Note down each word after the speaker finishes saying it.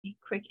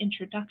quick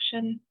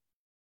introduction.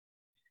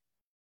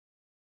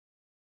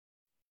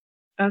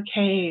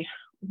 Okay,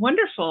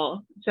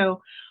 wonderful.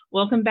 So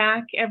welcome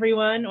back,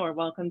 everyone, or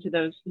welcome to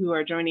those who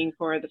are joining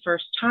for the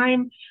first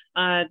time.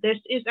 This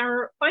is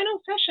our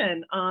final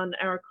session on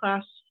our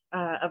class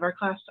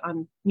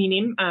on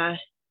Minim,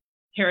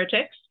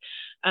 Heretics,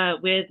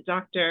 with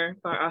Dr.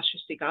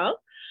 Siegal.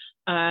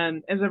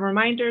 As a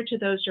reminder to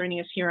those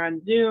joining us here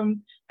on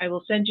Zoom, I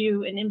will send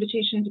you an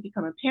invitation to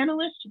become a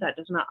panelist. That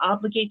does not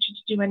obligate you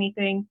to do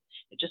anything.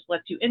 It just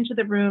lets you into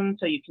the room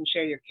so you can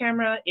share your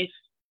camera if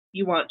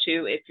you want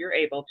to, if you're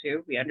able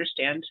to. We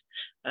understand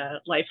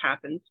life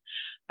happens.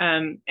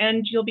 And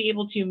you'll be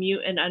able to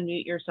mute and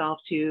unmute yourself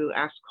to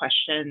ask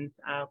questions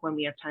when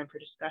we have time for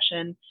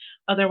discussion.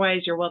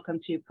 Otherwise, you're welcome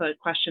to put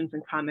questions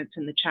and comments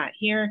in the chat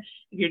here.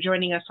 If you're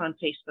joining us on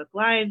Facebook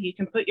Live, you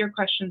can put your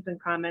questions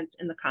and comments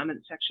in the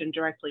comment section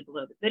directly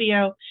below the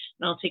video,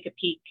 and I'll take a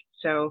peek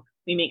so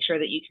we make sure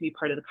that you can be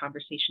part of the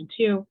conversation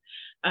too.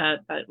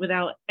 But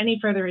without any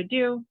further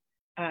ado,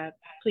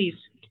 please,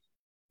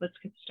 let's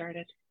get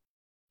started.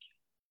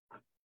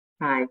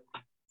 Hi.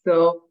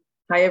 So,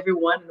 hi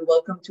everyone, and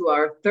welcome to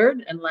our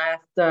third and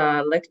last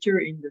lecture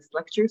in this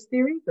lecture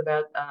series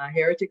about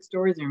heretic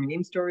stories or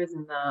Minim stories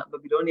in the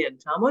Babylonian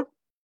Talmud.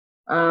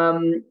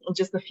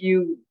 Just a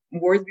few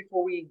words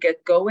before we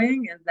get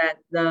going, is that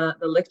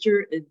the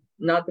lecture is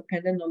not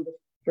dependent on the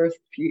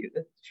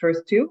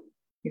first two.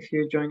 If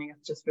you're joining us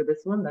just for this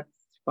one, that's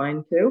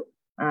fine too.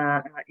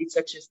 Each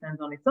lecture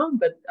stands on its own,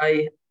 but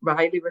I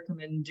highly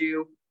recommend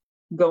you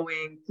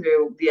going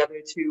through the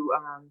other two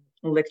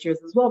lectures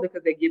as well,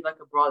 because they give like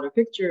a broader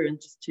picture.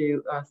 And just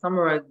to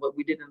summarize what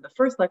we did in the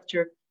first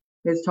lecture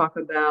is talk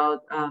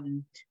about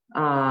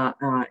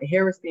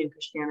heresy and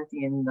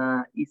Christianity in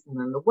the East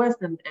and in the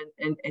West, and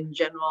in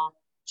general,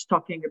 just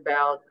talking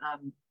about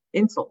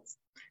insults.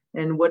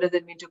 And what does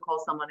it mean to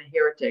call someone a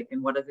heretic?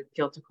 And what does it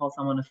feel to call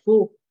someone a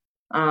fool?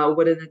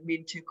 What does it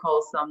mean to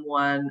call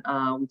someone,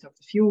 we talked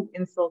a few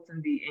insults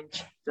in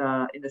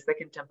the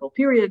Second Temple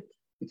period.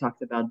 We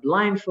talked about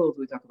blind fools,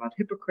 we talked about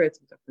hypocrites,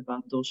 we talked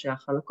about Drisha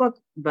halakot,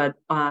 but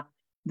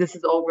this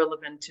is all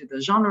relevant to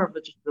the genre of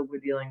literature that we're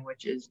dealing,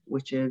 which is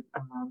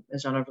a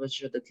genre of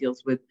literature that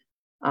deals with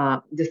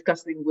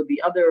discussing with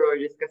the other or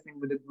discussing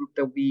with a group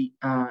that we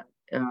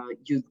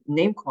use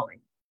name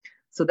calling.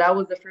 So that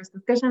was the first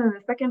discussion, and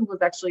the second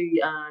was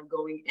actually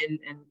going in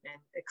and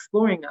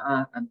exploring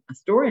a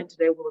story. And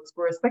today we'll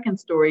explore a second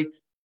story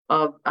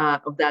of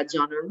that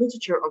genre of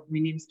literature, of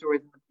Minim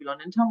stories in the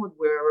Babylonian Talmud,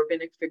 where a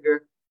rabbinic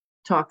figure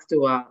talks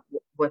to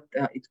what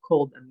it's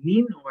called a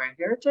Minim or a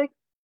heretic.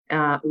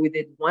 We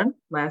did one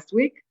last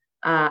week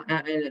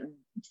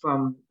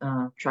from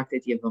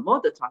Tractate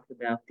Yevamot that talked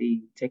about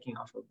the taking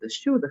off of the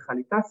shoe, the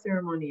Chalitah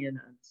ceremony, and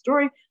the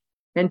story.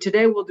 And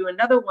today we'll do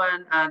another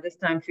one, this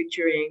time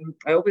featuring,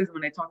 I always,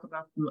 when I talk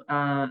about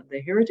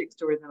the heretic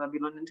stories in the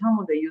Babylonian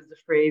Talmud, they use the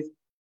phrase,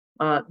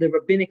 the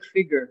rabbinic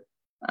figure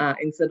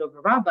instead of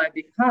a rabbi,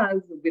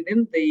 because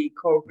within the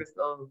corpus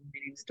of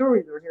Minim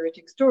stories or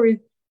heretic stories,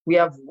 we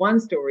have one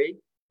story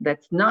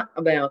that's not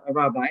about a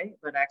rabbi,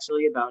 but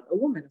actually about a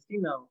woman, a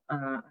female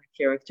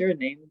character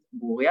named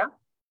Buria.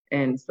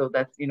 And so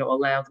that's,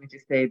 allows me to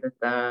say that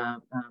the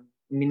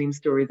Minim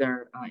stories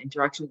are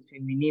interactions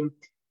between Minim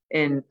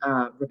and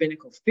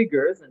rabbinical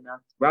figures and not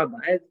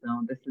rabbis.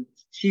 So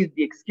she's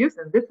the excuse.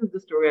 And this is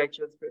the story I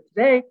chose for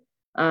today,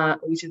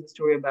 which is the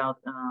story about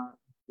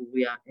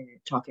Buria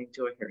talking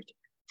to a heretic.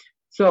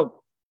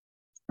 So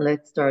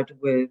let's start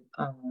with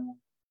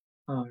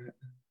our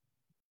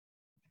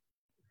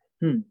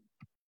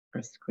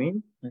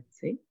screen. Let's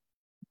see.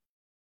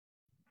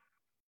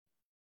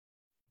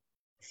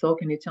 So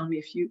can you tell me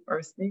if you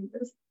are seeing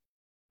this?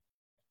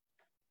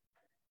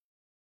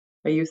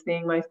 Are you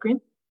seeing my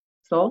screen?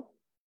 So?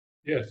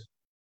 Yes.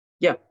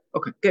 Yeah.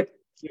 Okay. Good.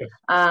 Yes.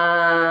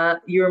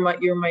 You're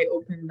my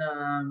open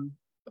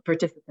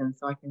participant,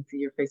 so I can see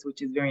your face,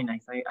 which is very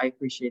nice. I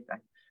appreciate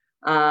that.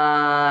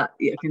 I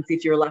can see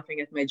if you're laughing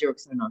at my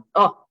jokes or not.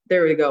 Oh,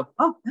 there we go.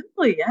 Oh,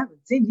 Emily, I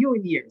haven't seen you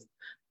in years.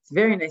 It's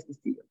very nice to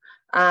see you.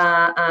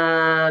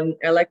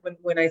 I like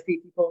when I see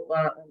people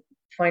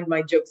find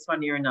my jokes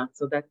funny or not.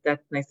 So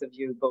that's nice of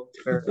you both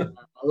for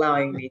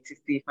allowing me to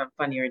see if I'm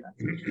funny or not.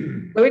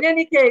 So in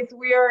any case,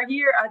 we are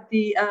here at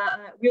the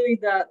really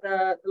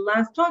the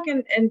last talk,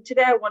 and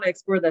today I want to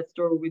explore that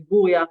story with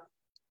Buria.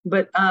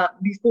 But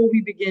before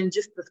we begin,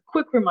 just a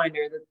quick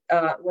reminder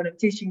that what I'm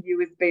teaching you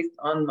is based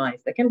on my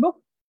second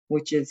book,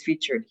 which is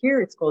featured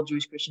here. It's called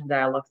Jewish-Christian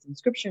Dialogues and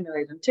Scripture in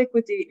Late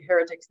Antiquity,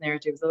 Heretics,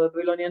 Narratives of the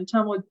Babylonian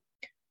Talmud.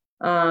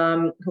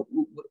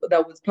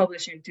 That was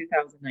published in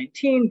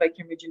 2019 by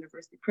Cambridge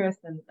University Press,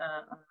 and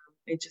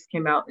it just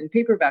came out in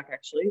paperback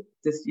actually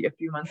a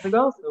few months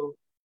ago.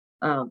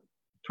 So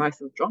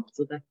prices dropped,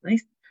 so that's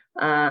nice.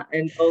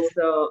 And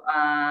also,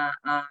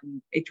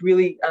 it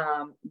really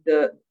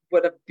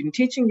what I've been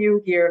teaching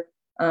you here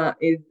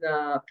is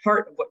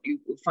part of what you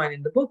will find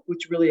in the book,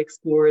 which really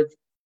explores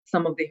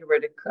some of the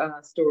heretic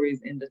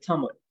stories in the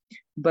Talmud.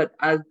 But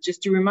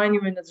just to remind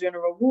you, in a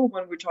general rule,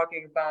 when we're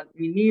talking about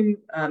Minim,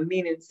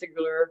 mean in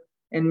singular,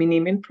 and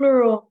Minim in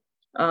plural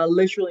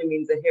literally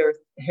means a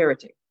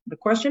heretic. The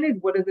question is,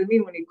 what does it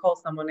mean when you call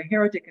someone a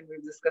heretic? And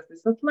we've discussed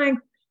this at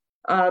length.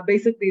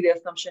 Basically, the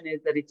assumption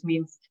is that it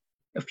means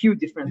a few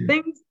different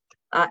things,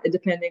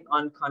 depending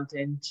on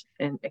content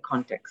and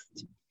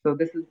context. So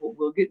this is what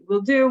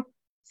we'll do.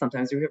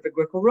 Sometimes we have a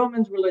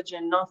Greco-Roman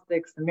religion,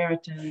 Gnostics,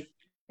 Samaritans,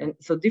 and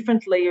so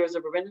different layers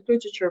of rabbinic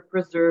literature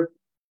preserve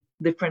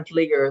different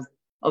layers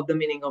of the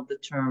meaning of the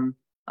term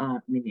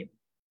minim.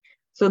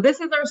 So this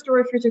is our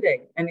story for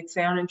today, and it's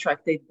found in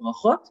Tractate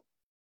Brachot.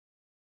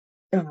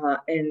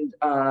 And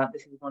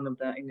this is one of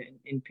the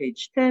in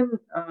page 10,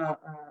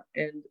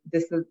 and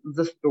this is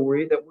the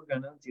story that we're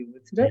gonna deal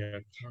with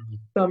today.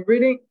 So I'm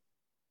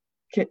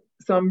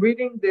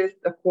reading this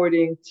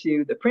according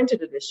to the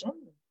printed edition,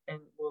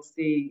 and we'll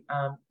see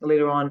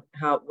later on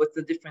what's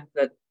the difference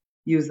that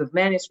use of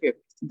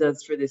manuscript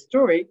does for this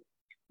story.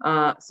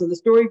 So the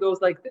story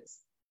goes like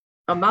this: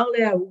 Amar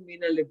le'ahu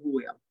mina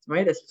lebuya,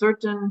 right? A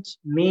certain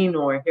mean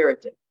or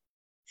heretic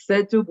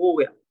said to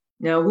Buya.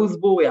 Now, who's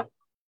Buya?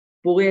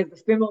 Buya is a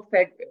female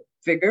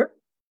figure.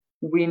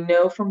 We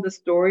know from the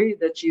story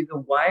that she's a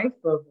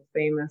wife of a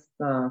famous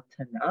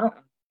Tana,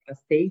 a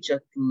sage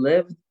that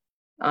lived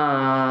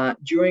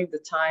during the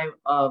time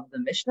of the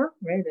Mishnah,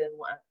 right? And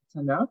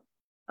Tana.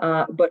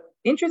 But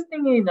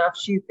interestingly enough,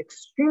 she's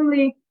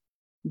extremely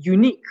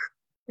unique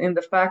in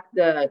the fact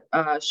that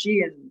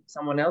she and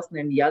someone else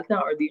named Yalta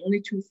are the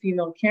only two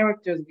female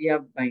characters we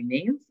have by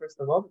name, first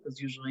of all, because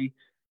usually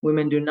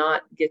women do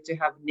not get to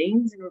have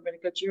names in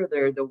rabbinic culture.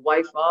 They're the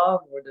wife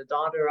of, or the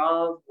daughter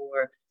of,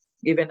 or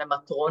even a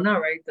matrona,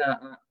 right?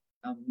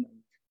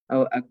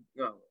 A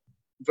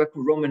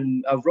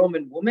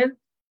Roman woman.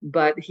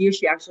 But here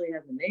she actually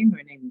has a name.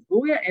 Her name is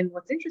Buya. And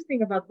what's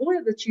interesting about Buya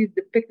is that she's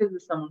depicted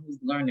as someone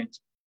who's learned.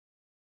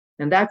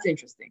 And that's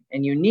interesting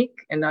and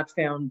unique and not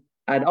found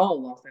at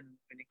all often in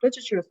rabbinic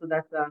literature. So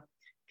that's a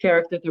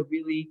character to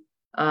really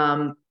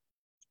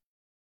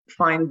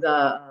find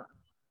the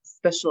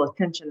special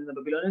attention in the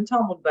Babylonian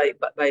Talmud by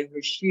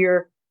her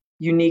sheer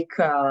unique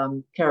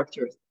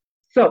characters.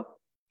 So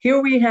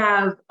here we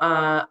have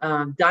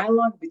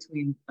dialogue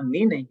between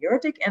Amin, a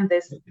heretic, and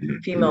this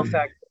female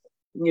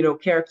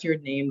character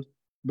named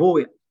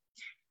Buya.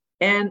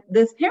 And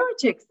this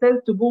heretic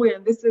says to Buya,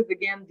 and this is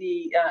again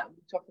we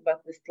talked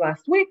about this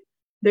last week,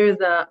 there's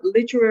a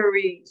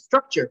literary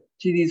structure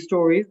to these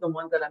stories, the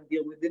ones that I'm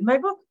dealing with in my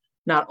book.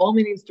 Not all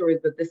Minim stories,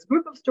 but this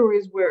group of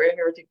stories where a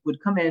heretic would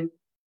come in,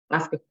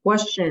 ask a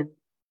question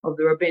of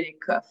the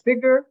rabbinic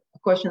figure, a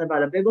question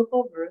about a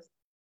biblical verse,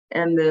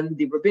 and then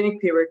the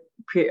rabbinic figure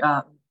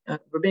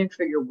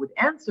would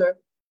answer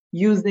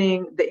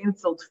using the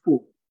insult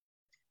fool.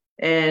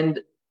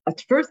 And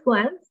at first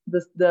glance,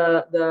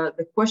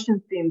 the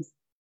question seems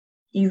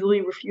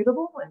easily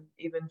refutable and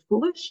even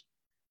foolish.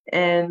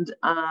 And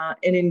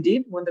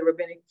indeed, when the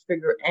rabbinic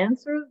figure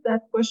answers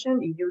that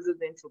question, he uses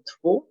the insult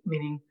fool,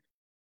 meaning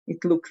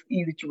it looks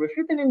easy to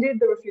refute, and indeed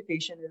the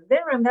refutation is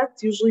there, and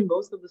that's usually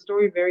most of the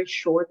story, very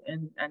short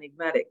and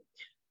enigmatic.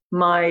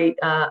 My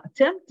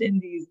attempt in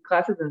these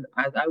classes, and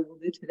as I will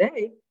do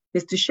today,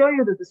 is to show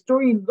you that the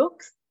story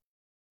looks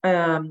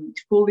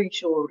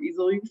foolish or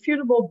easily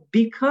refutable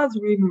because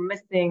we're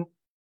missing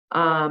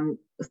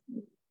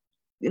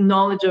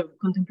knowledge of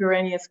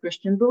contemporaneous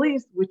Christian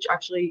beliefs, which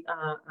actually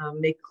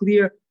make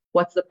clear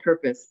what's the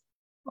purpose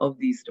of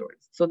these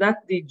stories. So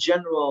that's the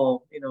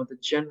general,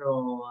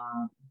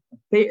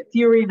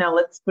 theory. Now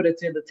let's put it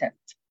to the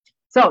test.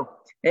 So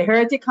a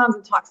heretic comes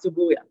and talks to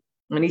Buya,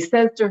 and he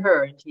says to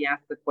her, and he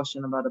asks a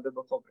question about a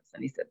biblical verse,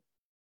 and he said,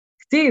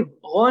 "Ktiv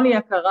Roni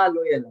akara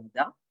lo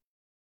yelada."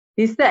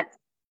 He said,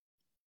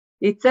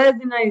 it says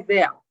in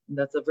Isaiah, and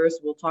that's a verse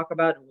we'll talk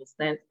about and we'll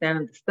stand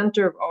in the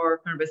center of our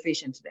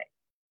conversation today.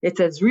 It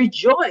says,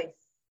 "Rejoice,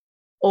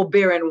 O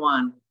barren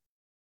one.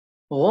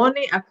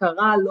 Roni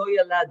akara lo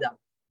yelada."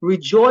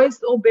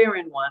 Rejoice, O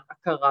barren one,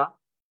 akara,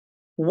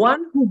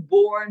 one who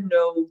bore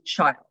no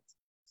child.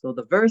 So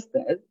the verse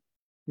says,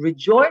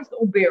 "Rejoice,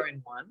 O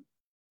barren one,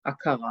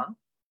 akara,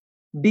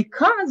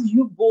 because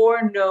you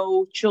bore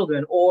no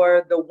children,"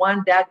 or the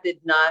one that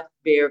did not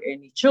bear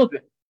any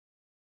children.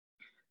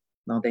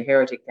 Now the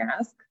heretic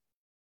asks,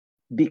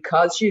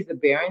 because she's a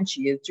barren,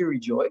 she is to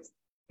rejoice?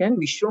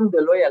 Mishum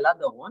de lo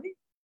yalada roni?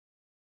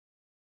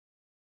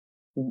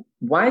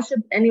 Why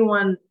should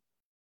anyone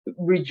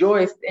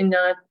rejoice in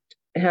not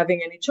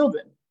having any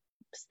children?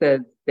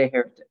 Says the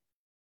heretic.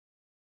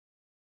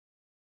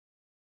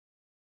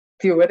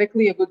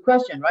 Theoretically, a good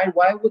question, right?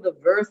 Why would the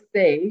verse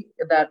say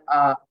that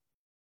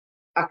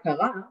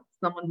akara,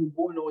 someone who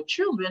bore no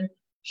children,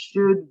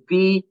 should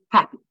be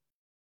happy?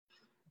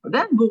 But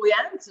then Buya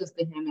answers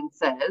to him and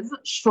says,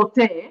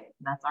 "Shote,"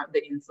 that's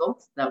the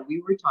insults that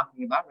we were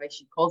talking about, right?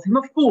 She calls him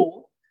a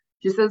fool.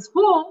 She says,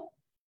 "Fool,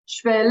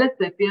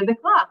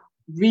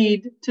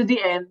 read to the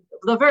end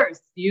of the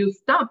verse." You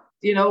stop,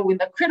 in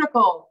the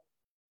critical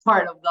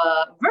part of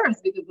the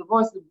verse, because the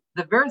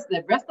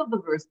rest of the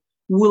verse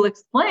will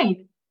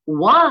explain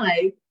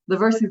why the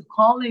verse is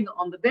calling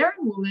on the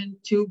barren woman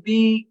to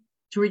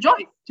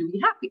rejoice, to be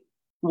happy.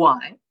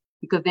 Why?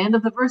 Because the end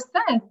of the verse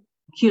says,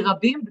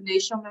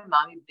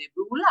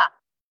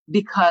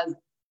 because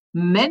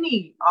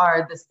many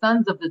are the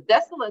sons of the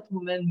desolate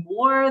woman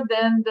more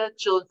than the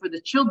children. For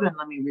the children,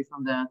 let me read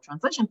from the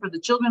translation. For the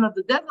children of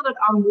the desolate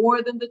are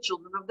more than the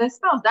children of their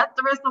spouse. That's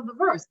the rest of the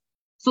verse.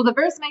 So the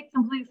verse makes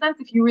complete sense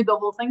if you read the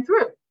whole thing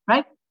through,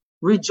 right?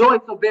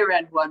 Rejoice, O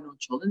barren who have no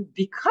children,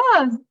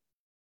 because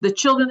the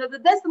children of the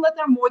desolate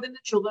are more than the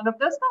children of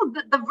their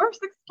spouse. The verse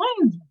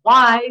explains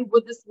why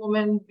would this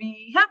woman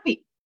be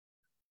happy.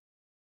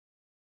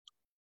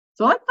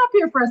 So let's stop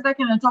here for a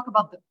second and talk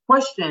about the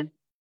question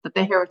that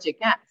the heretic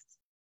asks.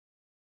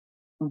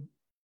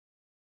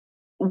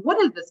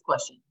 What is this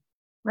question?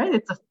 Right?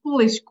 It's a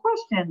foolish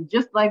question,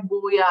 just like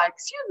Booyah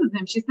excuses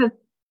him. She says,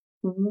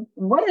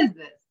 what is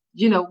this?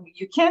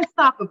 You can't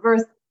stop a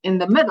verse in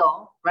the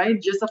middle,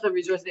 right? Just after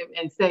rejoice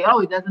and say,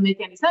 oh, it doesn't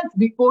make any sense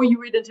before you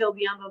read until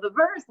the end of the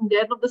verse and the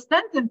end of the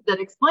sentence that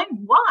explains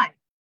why.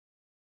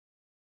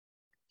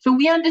 So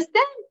we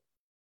understand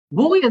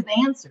Booyah's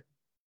answer.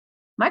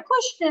 My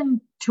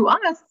question to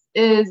us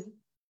is,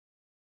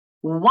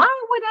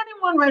 why would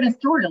anyone write a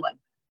story like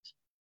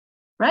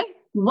that, right?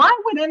 Why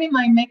would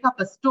anyone make up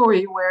a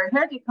story where a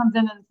heretic comes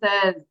in and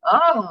says,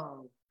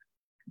 oh,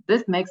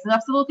 this makes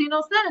absolutely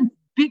no sense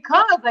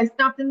because I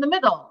stopped in the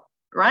middle,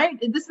 right?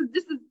 This is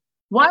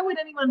why would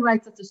anyone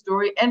write such a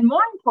story? And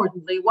more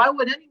importantly, why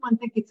would anyone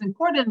think it's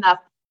important enough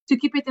to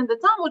keep it in the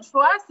Talmud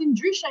for us in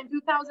Drisha in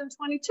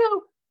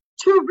 2022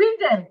 to read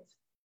it?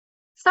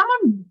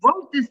 Someone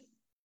wrote this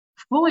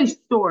foolish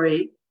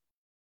story.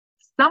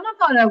 Someone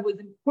thought it was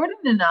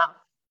important enough.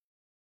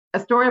 A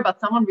story about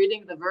someone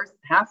reading the verse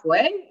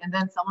halfway and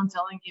then someone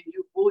telling him,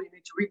 you fool, you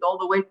need to read all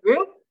the way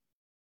through.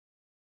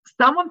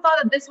 Someone thought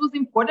that this was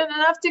important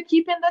enough to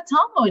keep in the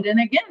Talmud. And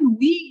again,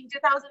 we in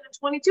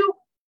 2022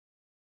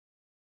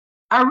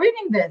 are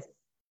reading this.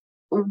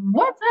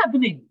 What's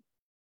happening?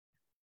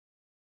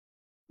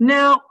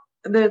 Now,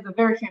 there's a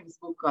very famous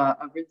book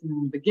written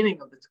in the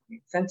beginning of the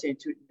 20th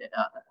century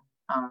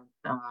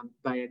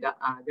by a guy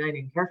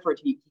named Hereford.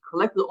 He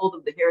collected all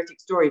of the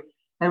heretic story.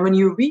 And when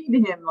you read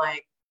him,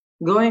 like,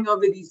 going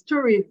over these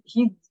stories,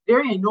 he's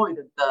very annoyed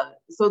at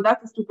so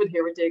that's a stupid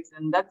heretics,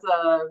 and that's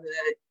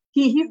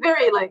he's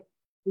very like,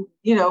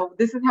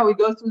 this is how he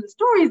goes through the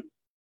stories,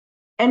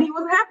 and he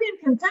was happy and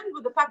content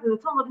with the fact that the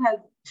Talmud has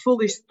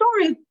foolish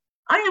stories.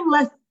 I am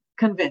less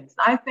convinced.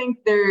 I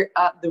think the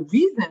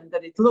reason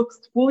that it looks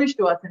foolish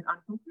to us and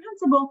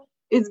incomprehensible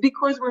is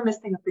because we're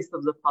missing a piece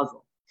of the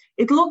puzzle.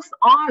 It looks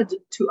odd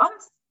to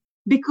us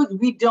because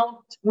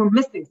we're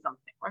missing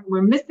something, right?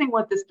 We're missing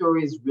what the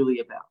story is really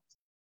about.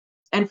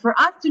 And for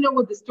us to know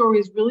what the story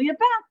is really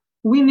about,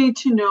 we need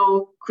to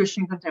know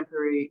Christian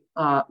contemporary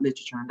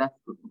literature. And that's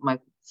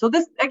so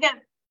this, again,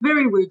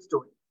 very weird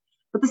story.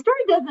 But the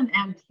story doesn't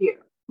end here,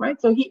 right?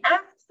 So he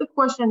asks the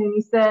question and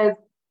he says,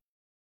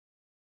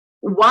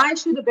 why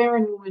should a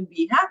barren woman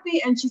be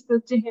happy? And she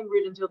says to him,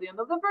 read until the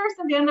end of the verse.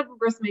 And the end of the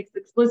verse makes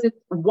explicit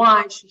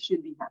why she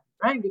should be happy,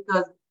 right?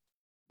 Because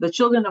the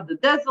children of the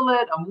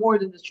desolate are more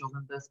than the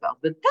children of the spouse.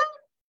 But then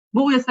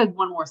Booyah said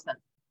one more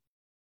sentence.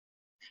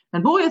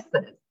 And Booyah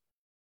says,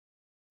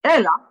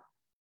 אלא,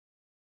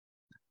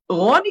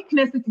 רוני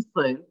כנסת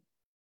ישראל,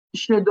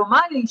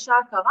 שדומה לאישה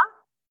הכרה,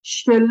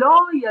 שלא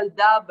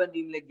ילדה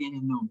בנים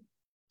לגיהנום.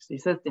 So he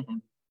says to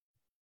him,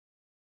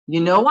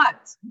 you know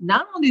what?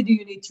 Not only do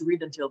you need to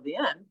read until the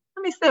end,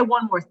 let me say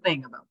one more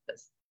thing about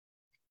this.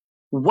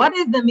 What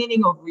is the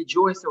meaning of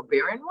rejoice, O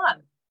barren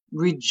one?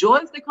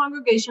 Rejoice, the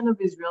congregation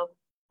of Israel,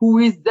 who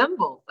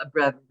resembles a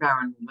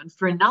barren woman,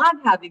 for not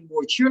having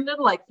more children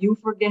like you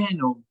for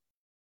Gehinnom.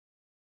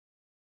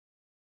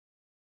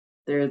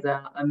 There's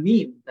a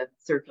meme that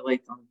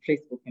circulates on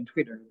Facebook and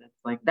Twitter that's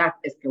like, that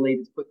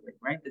escalated quickly,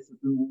 right? This is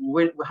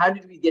how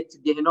did we get to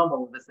Gehinnom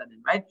all of a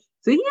sudden, right?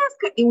 So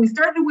we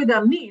started with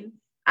a meme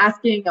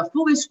asking a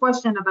foolish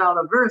question about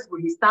a verse where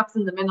he stops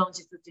in the middle and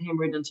she says to him,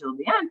 read until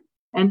the end.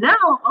 And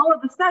now all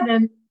of a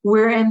sudden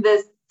we're in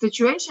this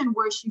situation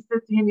where she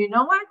says to him, you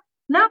know what?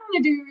 Not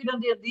only do you read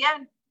until the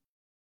end,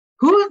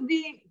 who's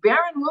the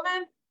barren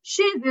woman?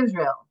 She's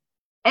Israel.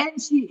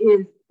 And she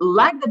is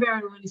like the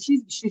barren woman.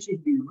 She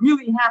should be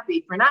really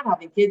happy for not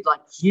having kids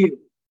like you,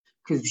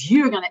 because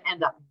you're going to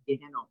end up in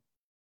Gehinnom.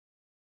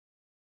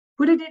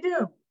 What did he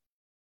do?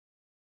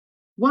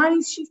 Why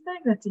is she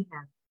saying that to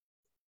him?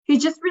 He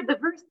just read the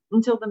verse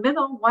until the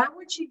middle. Why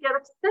would she get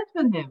upset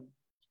with him?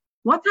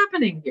 What's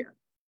happening here?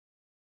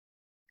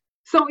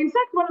 So in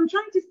fact, what I'm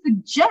trying to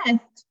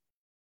suggest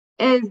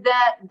is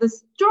that the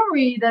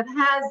story that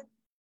has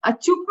a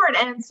two-part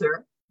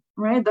answer,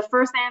 right? The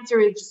first answer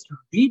is just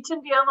read to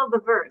the end of the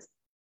verse.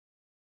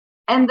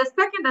 And the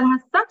second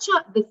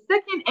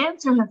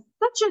answer has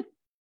such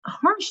a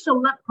harsh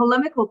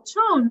polemical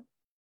tone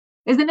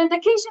is an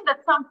indication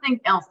that something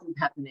else is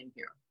happening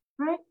here,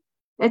 right?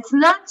 It's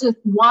not just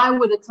why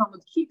would a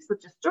Talmud keep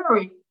such a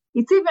story?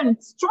 It's even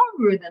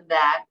stronger than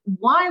that.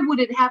 Why would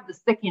it have the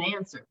second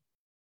answer?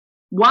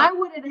 Why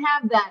would it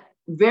have that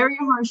very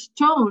harsh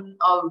tone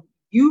of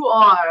you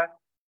are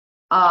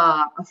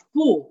a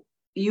fool?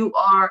 You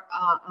are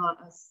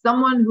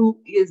someone who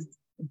is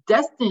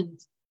destined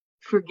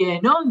for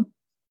Gehenom,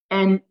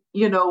 and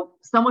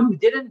someone who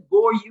didn't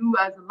bore you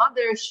as a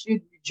mother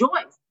should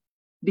rejoice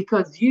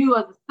because you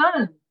as a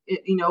son,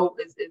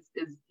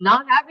 is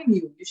not having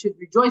you. You should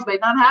rejoice by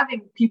not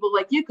having people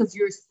like you because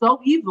you're so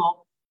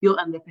evil, you'll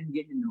end up in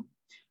Gehenom.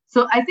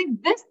 So I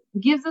think this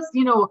gives us,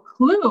 a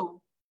clue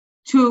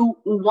to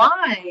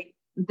why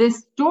this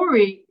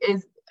story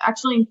is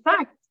actually, in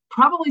fact,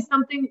 probably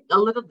something a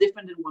little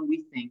different than what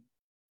we think.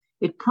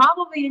 It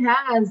probably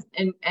has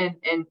and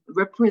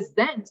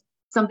represents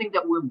something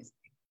that we're missing.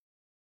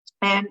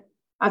 And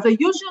as I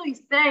usually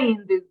say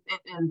in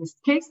these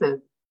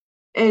cases,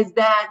 is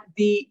that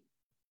the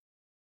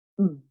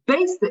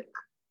basic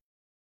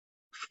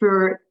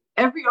for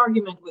every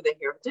argument with a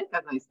heretic,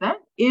 as I said,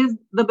 is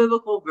the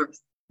biblical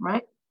verse,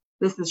 right?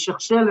 This is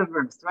Shechshele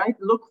verse, right?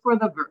 Look for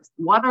the verse.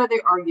 What are they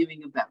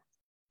arguing about?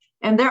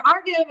 And they're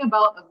arguing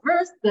about a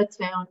verse that's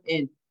found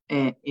in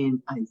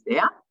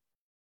Isaiah.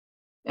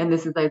 And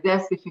this is Isaiah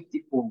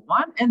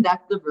 54:1, and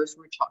that's the verse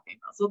we're talking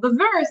about. So the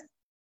verse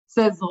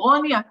says,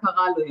 Roni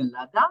akara lo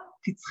yelada,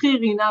 pitzchi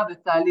rina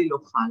v'tali lo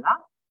chala,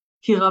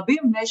 ki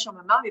rabim bnei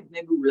shomema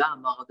mibnei beula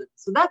amar Adonai.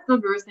 So that's the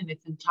verse in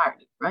its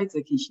entirety, right? So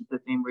Kishi the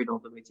same right all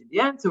the way to the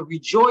end. So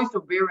rejoice,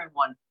 O barren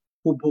one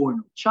who bore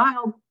no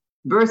child,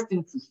 burst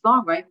into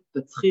song, right?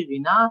 Pitzchi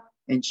rina,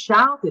 and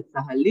shout,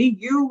 Tzahali,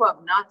 you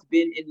have not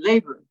been in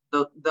labor.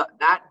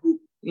 That who,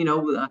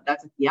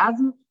 that's a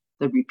chiasm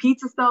that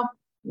repeats itself.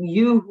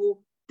 You who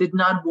did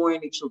not bore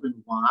any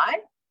children. Why?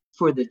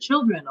 For the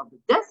children of the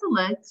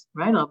desolate,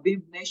 right,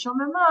 Rabim bnei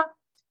shomema,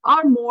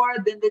 are more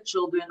than the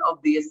children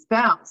of the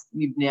espoused.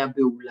 Mibnei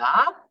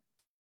beula,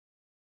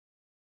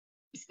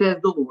 says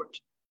the Lord.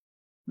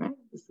 Right?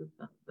 This is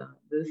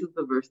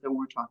the verse that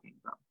we're talking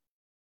about.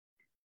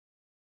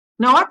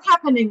 Now, what's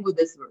happening with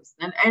this verse?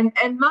 And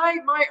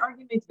my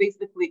argument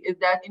basically is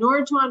that in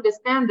order to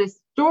understand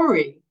this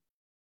story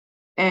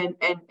and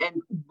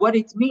what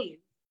it means,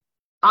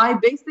 I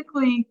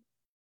basically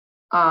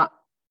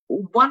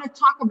want to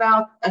talk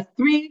about the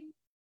three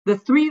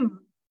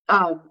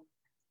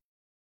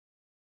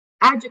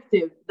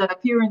adjectives that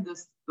appear in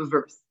this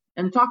verse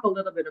and talk a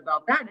little bit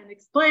about that and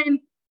explain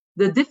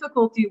the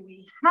difficulty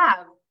we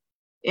have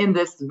in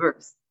this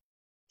verse.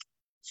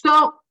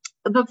 So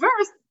the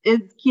verse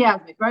is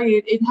chiasmic,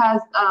 right? It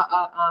has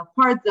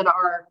parts that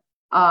are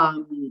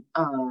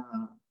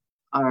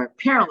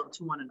parallel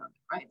to one another,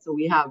 right? So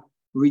we have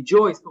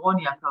rejoice,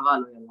 Roni akara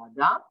lo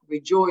yelada,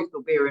 rejoice,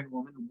 O barren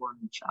woman who bore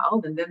no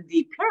child, and then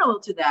the parallel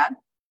to that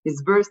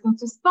is burst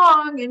into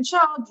song and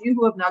shout, you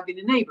who have not been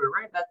a neighbor,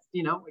 right? That's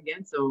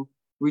again, so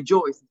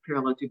rejoice is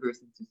parallel to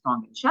burst into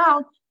song and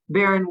shout,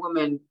 barren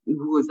woman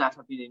who has not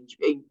been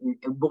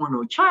born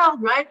no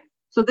child, right?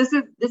 So this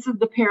is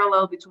the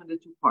parallel between the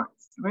two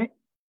parts, right?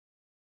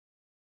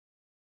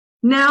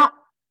 Now,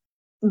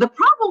 the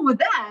problem with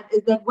that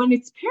is that when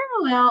it's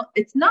parallel,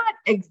 it's not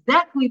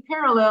exactly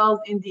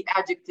parallel in the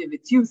adjective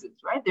it uses,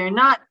 right? They're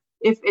not.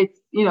 If it's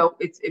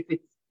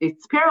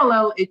it's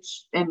parallel,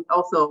 and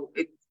also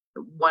it's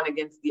one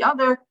against the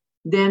other.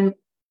 Then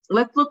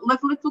let's look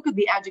at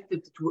the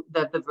adjective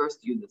that the verse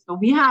uses. So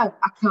we have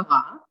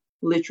akara,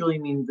 literally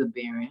means a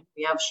barren.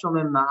 We have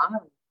shomema,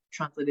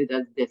 translated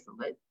as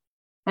desolate.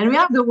 And we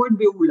have the word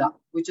beula,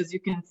 which, as you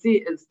can see,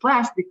 is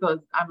slashed because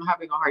I'm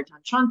having a hard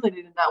time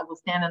translating, and that will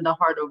stand in the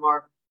heart of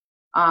our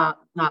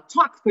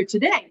talk for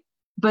today.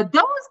 But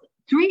those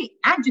three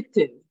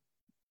adjectives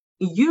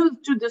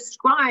used to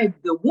describe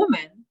the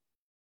woman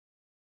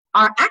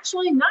are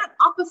actually not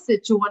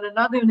opposite to one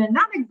another, and they're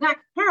not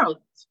exact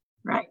parallels,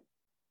 right?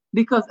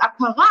 Because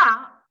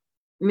akara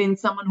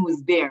means someone who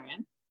is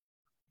barren,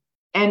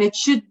 and it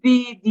should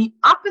be the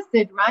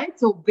opposite, right?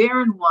 So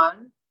barren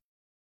one,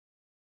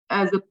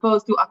 as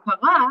opposed to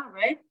akara,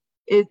 right?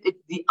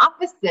 It's the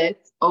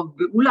opposite of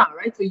beula,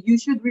 right? So you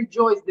should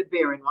rejoice the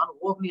barren one,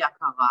 Roni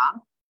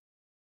akara.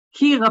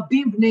 Ki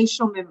rabim bnei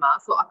shomema.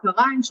 So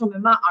akara and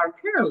shomema are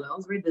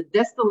parallels, right? The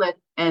desolate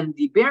and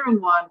the barren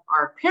one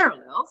are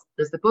parallels.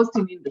 They're supposed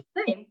to mean the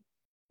same.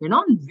 They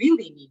don't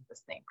really mean the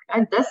same,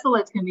 right?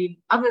 Desolate can mean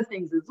other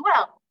things as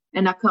well,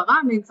 and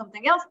akara means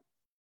something else.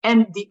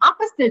 And the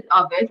opposite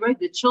of it, right?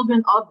 The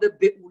children of the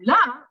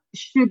beula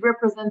should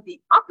represent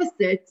the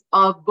opposite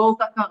of both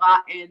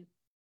akara and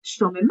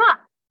shomema.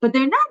 But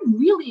they're not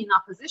really in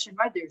opposition,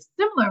 right? They're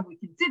similar. We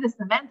can see the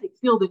semantic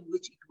field in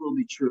which it will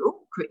be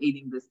true,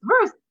 creating this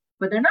verse,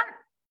 but they're not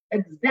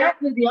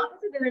exactly the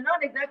opposite, and they're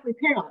not exactly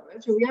parallel,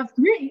 right? So we have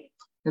three.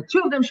 The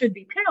two of them should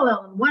be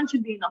parallel, and one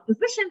should be in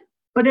opposition,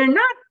 but they're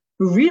not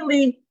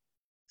really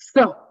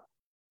so.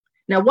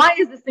 Now, why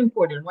is this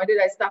important? Why did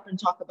I stop and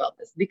talk about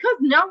this? Because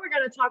now we're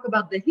going to talk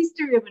about the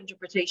history of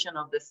interpretation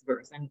of this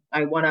verse, and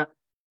I want to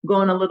go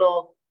on a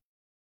little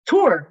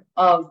tour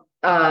of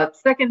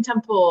Second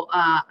Temple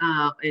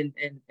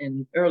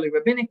and early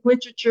rabbinic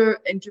literature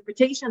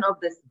interpretation of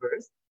this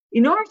verse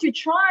in order to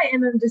try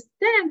and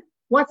understand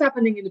what's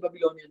happening in the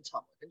Babylonian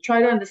Talmud and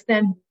try to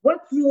understand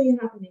what's really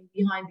happening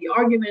behind the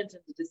argument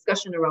and the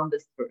discussion around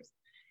this verse.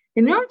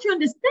 In order to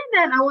understand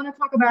that, I want to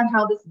talk about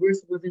how this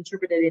verse was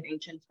interpreted in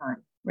ancient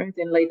times, right?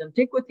 In late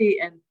antiquity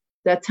and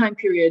that time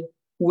period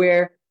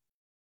where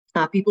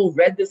people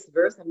read this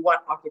verse and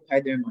what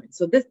occupied their mind.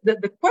 So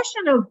the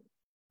question of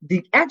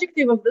the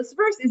adjective of this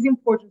verse is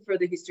important for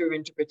the history of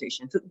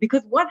interpretation. So,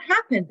 because what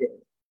happened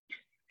is,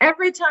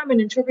 every time an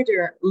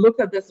interpreter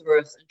looked at this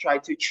verse and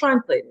tried to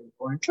translate it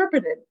or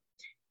interpret it,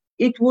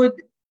 it would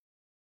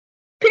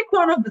pick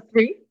one of the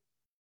three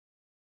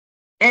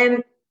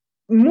and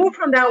move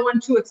from that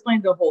one to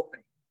explain the whole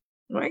thing,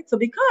 right? So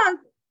because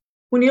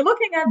when you're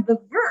looking at the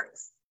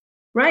verse,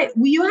 right,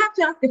 you have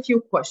to ask a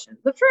few questions.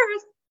 The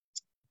first,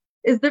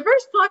 is the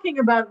verse talking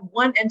about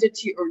one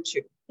entity or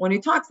two? When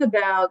it talks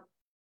about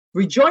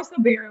rejoice the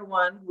barren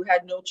one who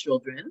had no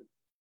children,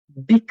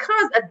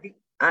 because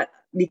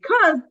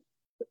because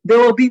there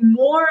will be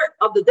more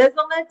of the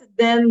desolate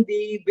than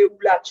the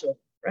Be'ulah children,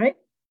 right?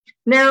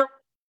 Now,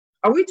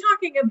 are we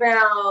talking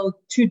about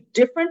two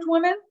different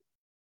women?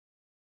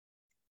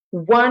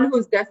 One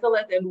who's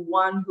desolate and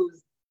one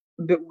who's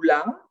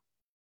Be'ulah?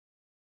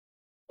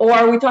 Or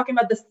are we talking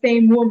about the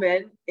same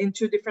woman in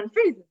two different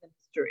phases in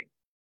history?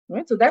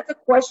 Right? So that's a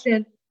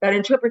question that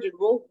interpreters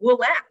will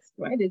ask,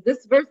 right? Is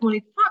this verse, when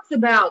it talks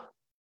about,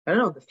 I don't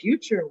know, the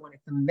future, when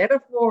it's a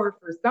metaphor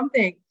for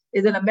something,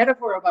 is it a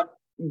metaphor about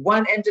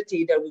one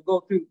entity that will go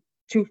through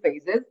two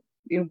phases,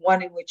 in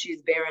one in which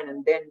she's barren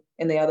and then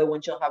in the other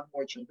one she'll have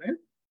more children?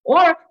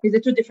 Or is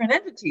it two different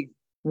entities,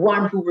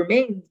 one who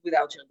remains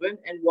without children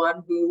and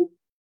one who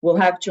will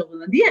have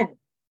children at the end,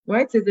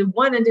 right? So is it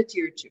one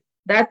entity or two?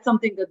 That's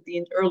something that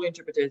the early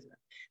interpreters do.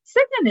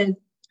 Second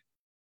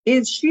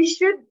is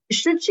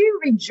should she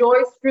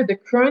rejoice for the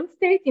current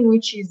state in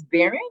which she's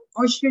barren,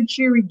 or should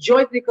she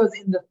rejoice because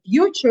in the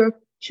future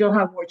she'll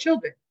have more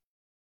children?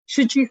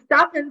 Should she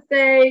stop and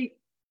say,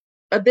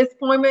 at this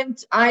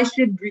moment, I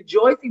should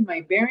rejoice in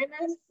my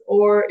barrenness,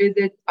 or is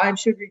it I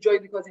should rejoice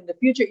because in the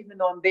future, even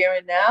though I'm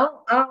barren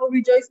now, I'll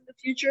rejoice in the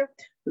future?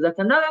 So that's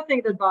another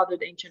thing that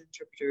bothered ancient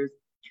interpreters.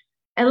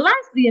 And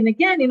lastly, and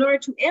again, in order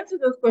to answer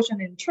those questions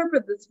and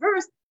interpret this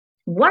verse,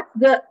 what's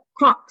the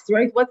crux,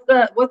 right? What's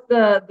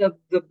the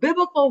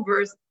biblical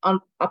verse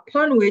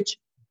upon which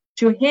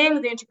to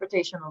hang the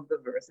interpretation of the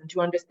verse and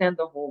to understand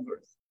the whole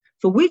verse?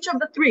 So which of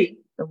the three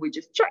that we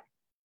just checked,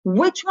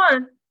 which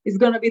one is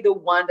going to be the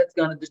one that's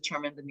going to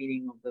determine the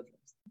meaning of the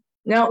verse?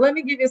 Now, let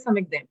me give you some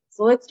examples.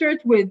 So let's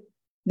start with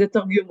the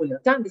Targum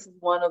U'Natan. This is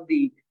one of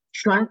the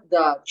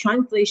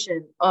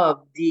translation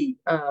of the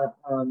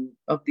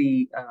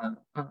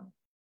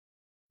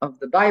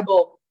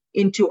Bible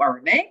into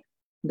Aramaic.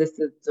 This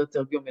is the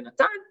Targum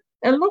U'Natan,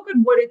 and look at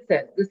what it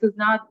says. This is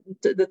not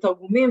the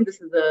Targumim.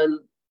 This is a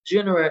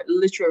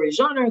literary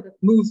genre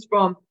that moves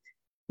from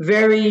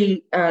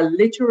very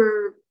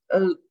literal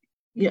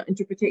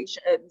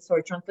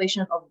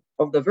translation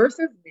of the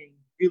verses, being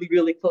really,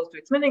 really close to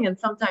its meaning, and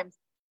sometimes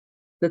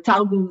the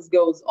Targums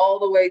goes all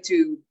the way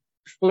to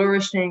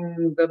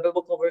flourishing the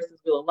biblical verses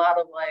with a lot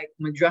of like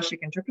midrashic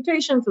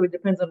interpretation. So it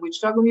depends on which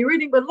Targum you're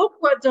reading. But look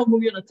what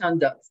Targum U'Natan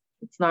does.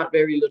 It's not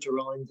very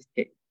literal in this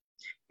case.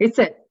 It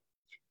said,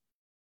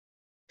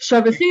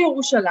 Shavechi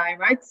Yerushalayim,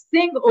 right?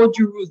 Sing, O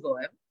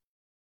Jerusalem.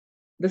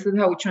 This is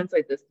how we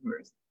translate this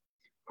verse.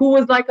 Who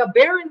was like a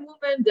barren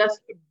woman that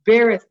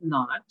beareth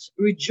not.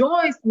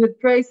 Rejoice with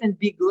praise and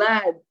be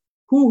glad,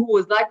 who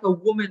was like a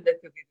woman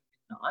that giveth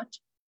not.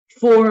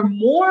 For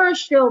more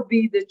shall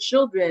be the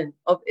children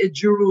of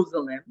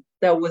Jerusalem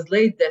that was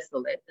laid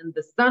desolate, and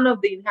the son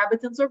of the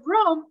inhabitants of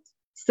Rome,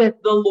 saith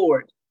the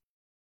Lord.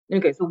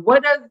 Okay, so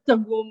what does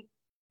Targum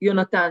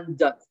U'Natan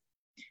do?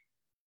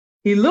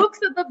 He looks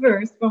at the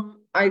verse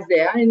from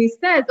Isaiah and he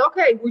says,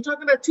 okay, we're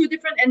talking about two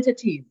different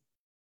entities.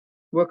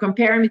 We're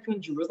comparing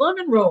between Jerusalem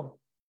and Rome.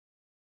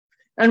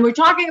 And we're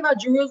talking about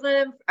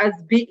Jerusalem as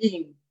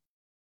being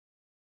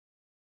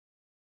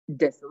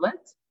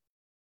desolate.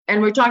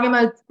 And we're talking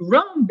about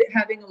Rome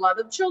having a lot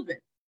of children.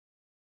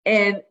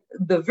 And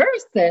the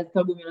verse says,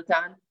 Targum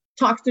U'Natan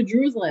talks to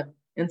Jerusalem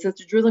and says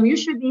to Jerusalem, you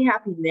should be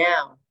happy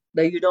now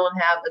that you don't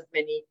have as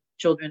many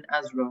children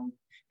as Rome.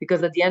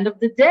 Because at the end of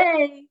the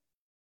day,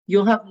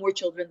 you'll have more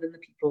children than the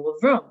people of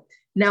Rome.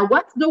 Now,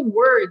 what's the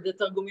word that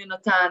Targum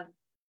U'Natan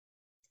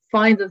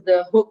finds as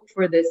the hook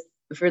for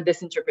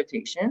this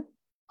interpretation?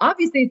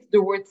 Obviously, it's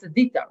the word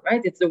sedita,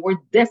 right? It's the word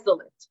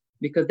desolate,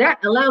 because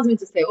that allows me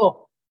to say,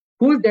 oh,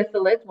 who is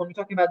desolate? When we're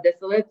talking about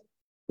desolate,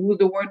 who's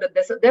the word that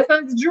desolate?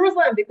 Desolate is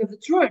Jerusalem, because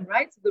it's ruined,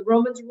 right? So the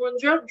Romans ruined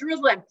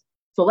Jerusalem.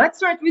 So let's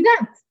start with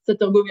that. So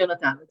Targum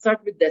U'Natan, let's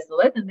start with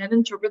desolate and then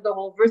interpret the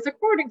whole verse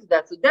according to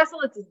that. So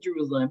desolate is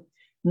Jerusalem,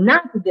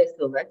 not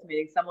desolate,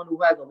 meaning someone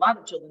who has a lot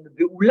of children. The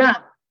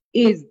Be'ulah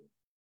is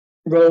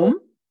Rome,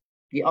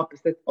 the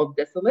opposite of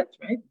desolate,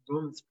 right?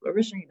 Rome is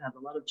flourishing, it has a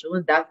lot of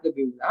children. That's the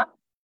Be'ulah.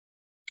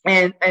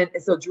 And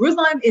so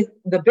Jerusalem is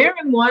the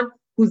barren one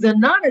who's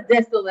not as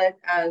desolate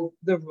as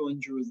the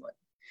ruined Jerusalem.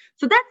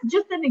 So that's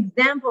just an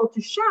example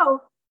to show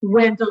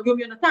when Targum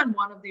U'Natan,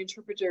 one of the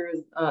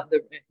interpreters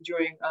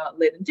during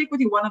Late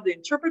Antiquity, one of the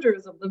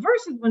interpreters of the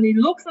verses, when he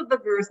looks at the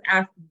verse,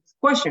 asks this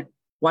question: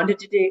 one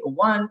entity or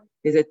one?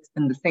 Is it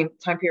in the same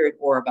time period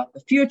or about the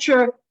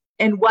future?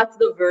 And what's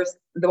the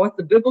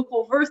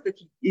biblical verse that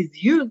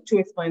is used to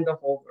explain the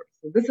whole verse?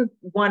 So this is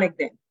one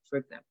example. for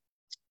example.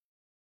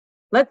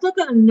 Let's look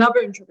at another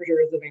interpreter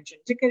of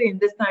ancient antiquity, and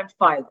this time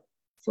Philo.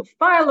 So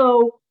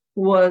Philo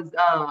was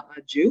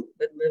a Jew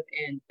that lived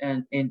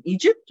in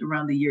Egypt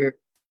around the year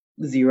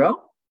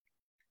 0.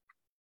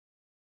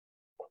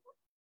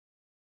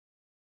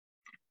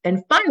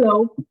 And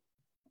Philo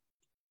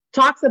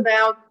talks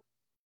about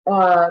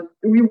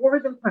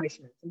rewards and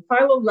punishments. And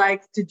Philo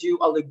likes to do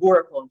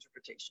allegorical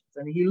interpretations.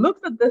 And he looks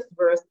at this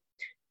verse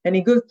and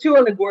he goes to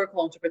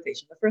allegorical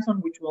interpretation. The first one,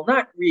 which we'll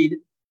not read,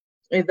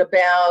 is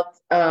about,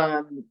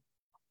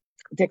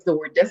 takes the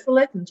word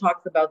desolate and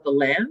talks about the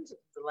land,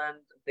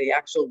 the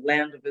actual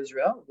land of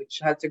Israel, which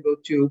had to go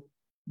to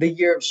the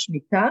year of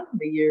Shemitah,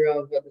 the year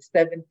of the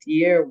 7th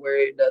year,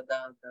 where the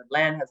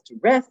land has to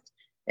rest,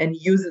 and he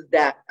uses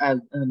that as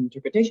an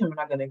interpretation. We're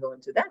not going to go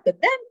into that,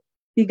 but then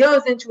he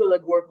goes into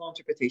allegorical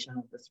interpretation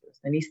of this verse,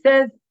 and he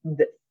says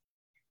this.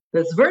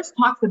 This verse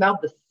talks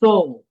about the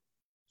soul,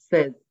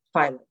 says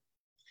Philo.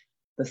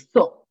 The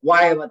soul.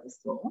 Why about the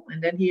soul?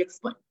 And then he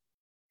explains.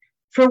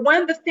 For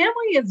when the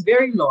family is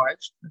very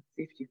large, let's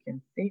see if you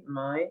can see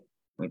my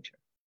pointer.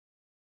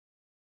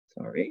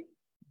 Sorry,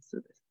 let's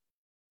do this.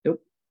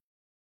 Nope.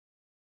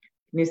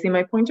 Can you see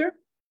my pointer?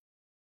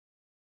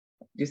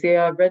 Do you see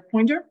a red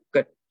pointer?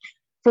 Good.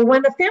 For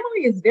when the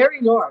family is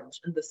very large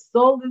and the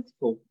soul is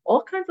full,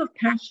 all kinds of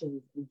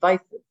passions and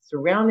vices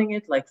surrounding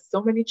it like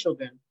so many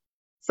children,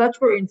 such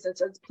for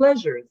instance as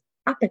pleasures,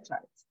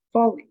 appetites,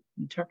 folly,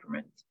 and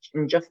temperament,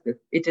 injustice,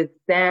 it is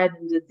sad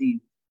and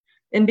diseased,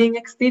 and being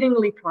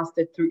exceedingly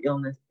prostrate through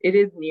illness, it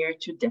is near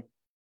to death.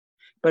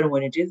 But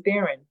when it is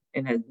barren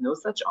and has no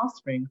such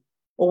offspring,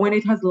 or when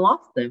it has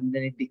lost them,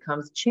 then it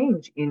becomes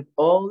changed in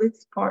all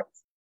its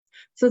parts.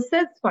 So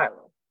says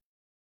Philo.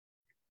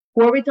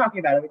 What are we talking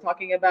about? Are we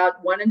talking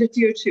about one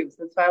entity or two?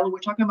 Says Philo, we're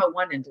talking about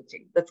one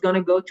entity that's going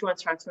to go through a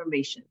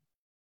transformation.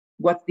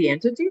 What's the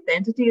entity? The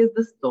entity is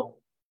the soul.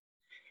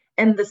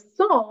 And the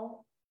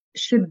soul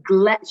should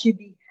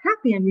be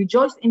happy and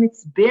rejoice in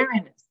its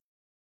barrenness.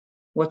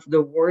 What's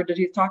the word that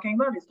he's talking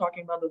about? He's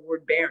talking about the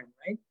word barren,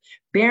 right?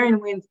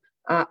 Barren means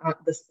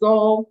the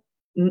soul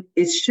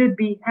should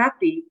be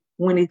happy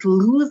when it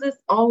loses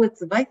all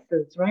its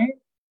vices, right?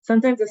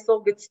 Sometimes the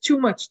soul gets too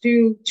much,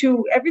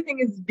 everything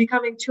is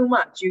becoming too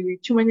much.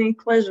 Too many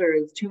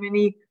pleasures, too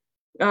many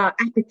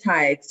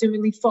appetites, too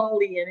many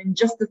folly and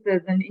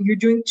injustices, and you're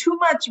doing too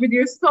much with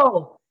your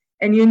soul.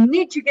 And you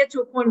need to get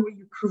to a point where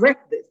you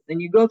correct this, and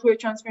you go through a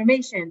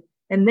transformation,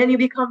 and then you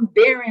become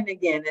barren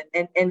again.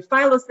 And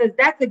Philo says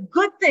that's a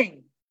good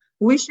thing.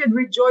 We should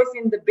rejoice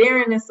in the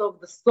barrenness of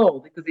the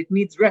soul because it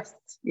needs rest.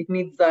 It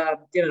needs, you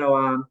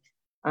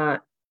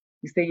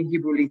say in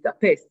Hebrew,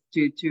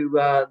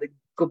 to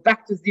go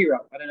back to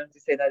zero. I don't know if to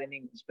say that in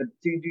English, but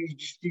to do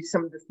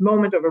this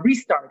moment of a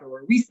restart or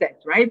a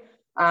reset, right?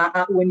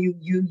 When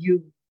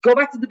you go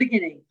back to the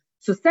beginning.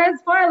 So says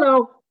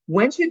Philo,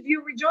 when should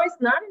you rejoice?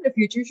 Not in the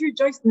future, you should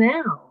rejoice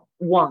now.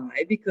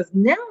 Why? Because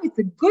now it's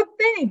a good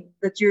thing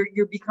that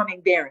you're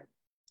becoming barren.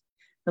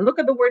 And look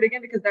at the word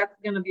again, because that's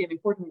going to be an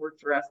important word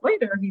for us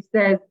later. He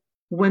says,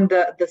 when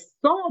the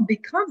soul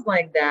becomes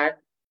like that,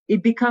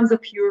 it becomes a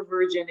pure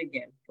virgin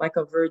again, like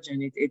a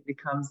virgin. It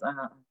becomes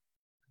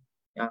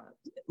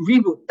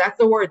reboot. That's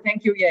the word.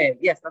 Thank you. Yeah.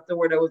 Yes, that's the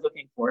word I was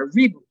looking for.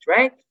 Reboot,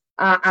 right?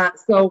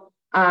 So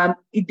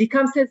it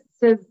becomes, says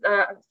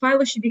Philo,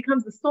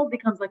 the soul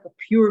becomes like a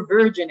pure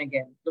virgin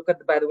again. Look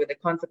at, by the way, the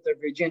concept of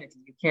virginity.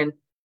 You can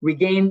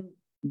regain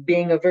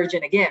being a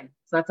virgin again.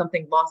 It's not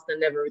something lost and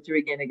never to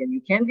regain again.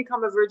 You can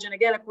become a virgin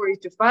again, according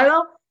to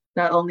Philo,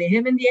 not only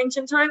him in the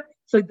ancient time.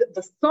 So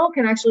the soul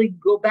can actually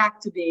go back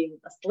to being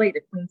a slate,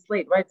 a clean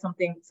slate, right?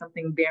 Something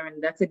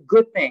barren. That's a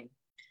good thing.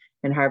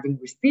 And having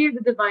received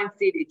the divine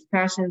seed, its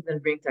passions,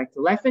 and bring back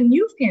to life a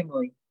new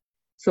family.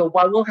 So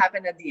what will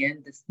happen at the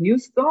end? This new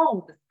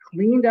soul, this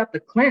cleaned up, the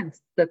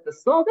cleansed that the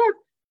soul does,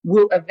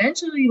 will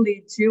eventually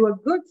lead to a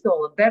good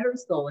soul, a better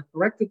soul, a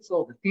corrected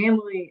soul, the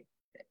family,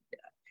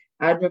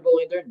 admirable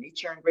in their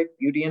nature and great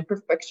beauty and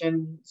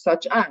perfection,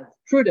 such as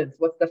prudence.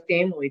 What's the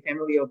family?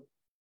 Family of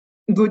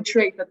good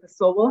traits that the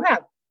soul will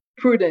have.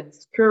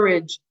 Prudence,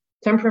 courage,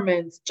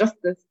 temperament,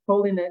 justice,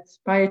 holiness,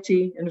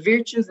 piety, and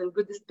virtues and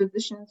good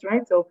dispositions,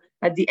 right? So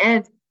at the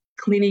end,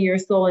 cleaning your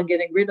soul and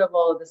getting rid of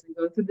all of this and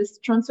going through this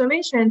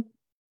transformation,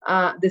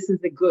 this is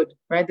the good,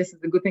 right? This is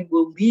the good thing,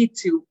 will lead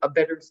to a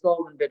better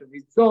soul and better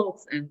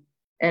results, and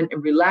it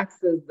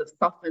relaxes,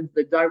 softens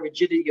the dire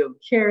rigidity of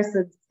care,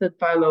 said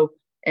Philo,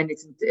 and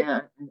its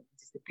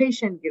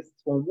anticipation gives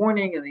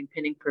forewarning and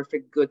impending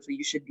perfect good. So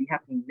you should be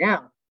happy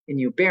now in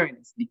your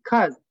barrenness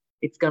because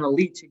it's going to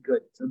lead to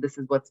good. So this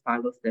is what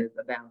Philo says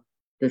about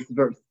this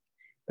verse.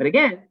 But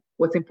again,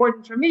 what's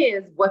important for me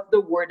is what's the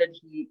word that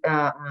he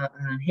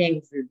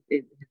hangs his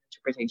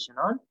interpretation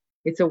on.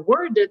 It's a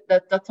word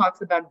that talks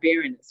about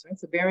barrenness, right?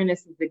 So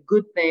barrenness is a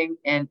good thing,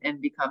 and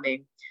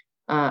becoming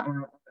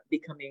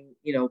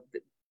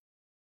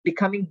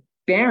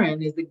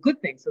barren is a good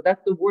thing. So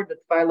that's the word that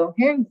Philo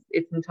hangs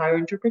its entire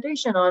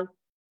interpretation on.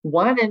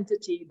 One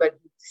entity, but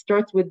it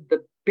starts with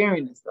the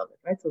barrenness of it,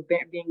 right? So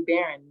being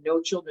barren,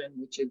 no children,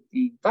 which is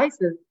the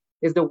vices,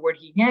 is the word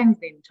he hangs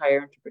the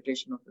entire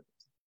interpretation of the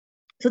verse.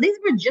 So these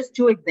were just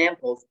two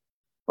examples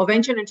of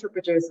ancient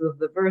interpreters of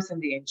the verse in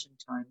the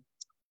ancient time.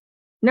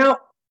 Now,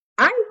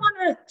 I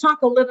want to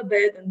talk a little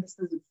bit, and this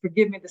is,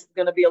 forgive me, this is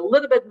going to be a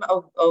little bit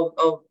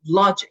of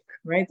logic,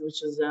 right?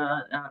 Which is,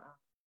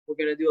 we're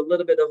going to do a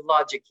little bit of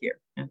logic here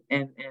and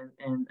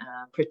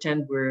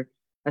pretend we're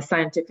a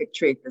scientific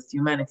trait, this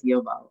humanity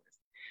of ours.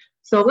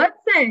 So let's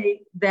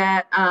say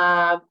that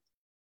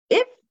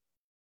if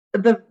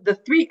the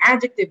three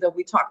adjectives that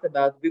we talked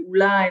about,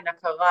 be'ula and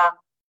akara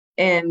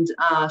and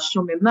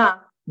shomema,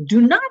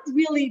 do not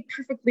really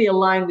perfectly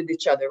align with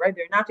each other, right?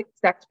 They're not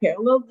exact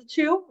parallels, the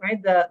two,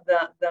 right? The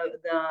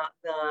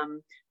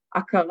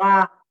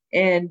akara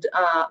and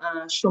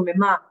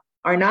shomema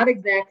are not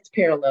exact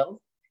parallels,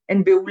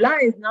 and be'ula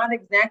is not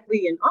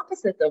exactly an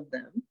opposite of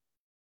them.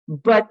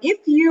 But if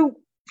you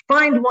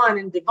find one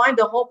and divide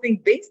the whole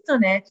thing based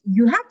on it,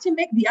 you have to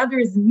make the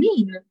others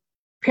mean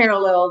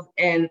parallels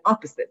and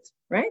opposites,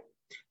 right?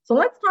 So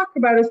let's talk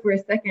about it for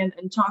a second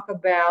and talk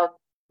about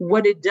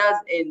what it does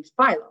in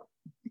Philo.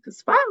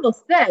 Because Philo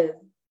says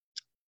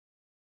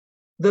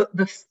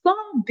the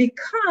soul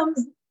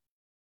becomes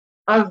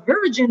a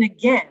virgin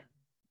again.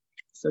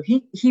 So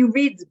he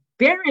reads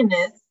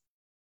barrenness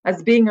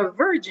as being a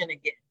virgin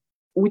again,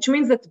 which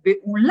means that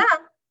be'ula,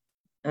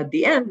 at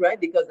the end, right?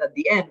 Because at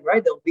the end,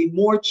 right, there'll be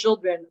more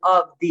children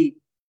of the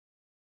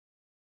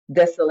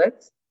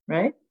desolate,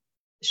 right?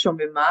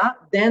 Shomema,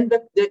 than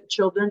the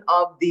children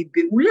of the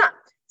be'ula.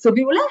 So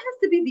be'ula has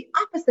to be the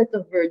opposite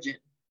of virgin.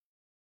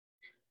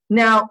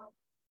 Now,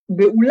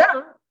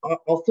 be'ula,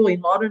 also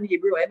in modern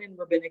Hebrew and in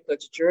rabbinic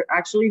literature,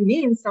 actually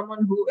means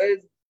someone who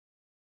is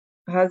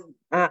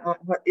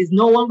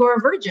no longer a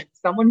virgin,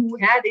 someone who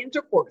had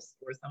intercourse,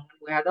 or someone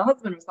who had a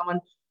husband, or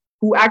someone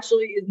who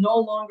actually is no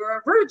longer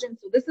a virgin.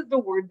 So this is the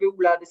word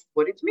be'ula, this is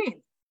what it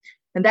means.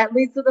 And that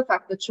leads to the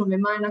fact that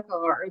shomema and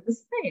akara are the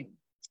same.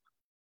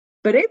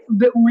 But if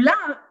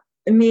be'ula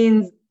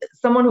means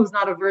someone who's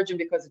not a virgin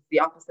because it's the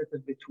opposite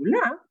of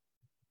betula,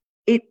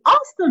 it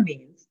also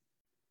means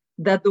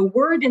that the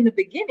word in the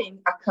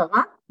beginning,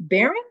 akara,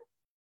 barren,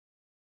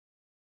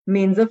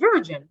 means a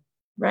virgin,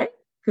 right?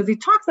 Because he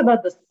talks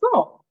about the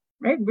soul,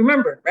 right?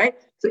 Remember, right?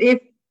 So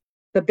if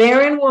the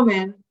barren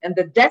woman and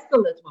the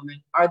desolate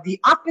woman are the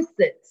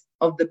opposites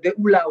of the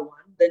be'ula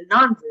one, the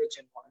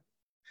non-virgin one.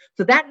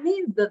 So that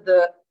means that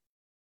the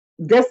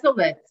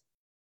desolate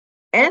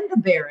and the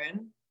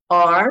barren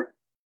are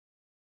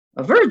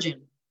a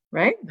virgin,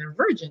 right? They're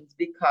virgins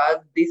because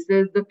this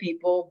is the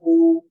people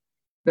who,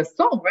 the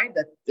soul, right?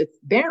 That it's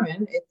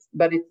barren,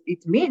 but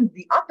it means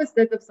the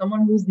opposite of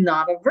someone who's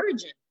not a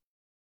virgin.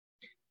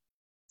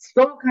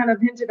 So kind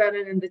of hinted at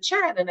it in the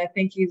chat, and I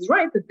think he's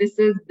right that this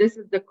is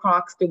the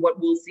crux to what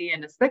we'll see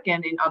in a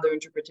second in other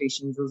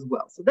interpretations as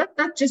well. So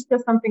that just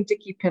is something to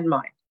keep in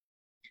mind.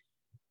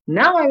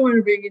 Now I want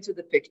to bring into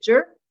the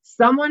picture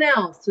someone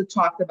else who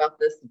talked about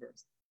this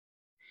verse.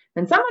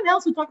 And someone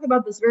else who talked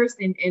about this verse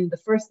in the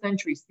 1st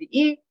century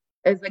CE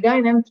is a guy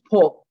named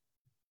Paul.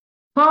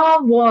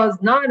 Paul was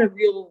not a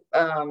real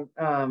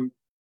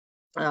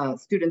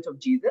student of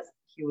Jesus.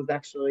 He was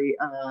actually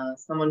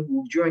someone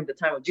who, during the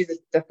time of Jesus,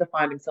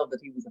 justified himself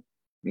that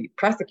he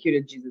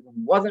persecuted Jesus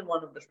and wasn't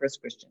one of the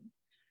first Christians.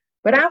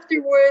 But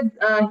afterwards,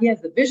 he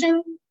has a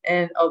vision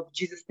of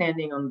Jesus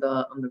standing on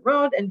the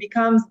road and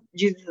becomes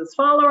Jesus'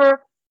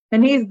 follower.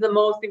 And he's the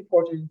most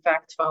important, in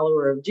fact,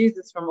 follower of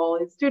Jesus from all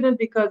his students,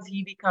 because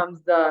he becomes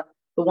the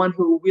one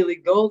who really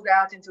goes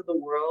out into the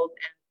world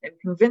and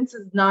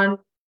convinces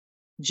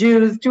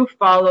non-Jews to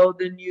follow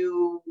the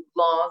new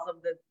laws of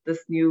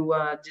this new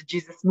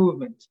Jesus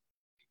movement.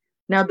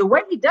 Now, the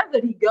way he does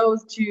it, he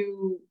goes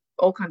to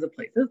all kinds of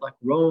places, like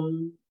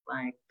Rome,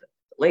 like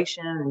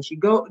Galatia, and she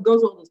goes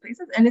all those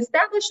places and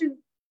establishes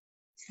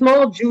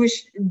small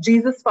Jewish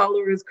Jesus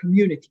followers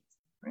communities.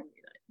 Right?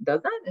 He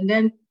does that, and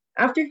then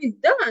after he's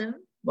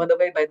done, by the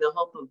way, by the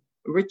help of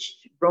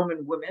rich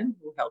Roman women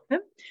who help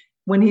him,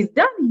 when he's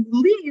done, he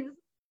leaves,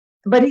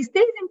 but he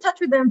stays in touch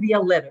with them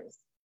via letters.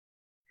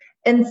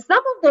 And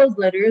some of those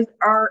letters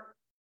are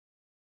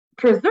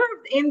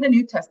preserved in the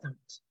New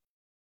Testament.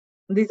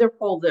 These are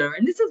Paul's letters,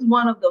 and this is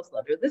one of those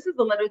letters. This is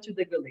the letter to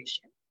the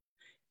Galatians.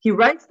 He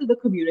writes to the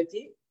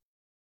community,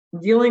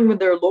 dealing with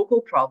their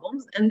local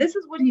problems, and this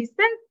is what he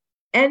says,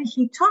 and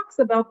he talks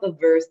about the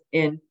verse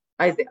in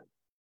Isaiah.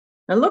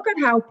 Now look at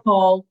how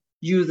Paul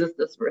uses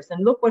this verse,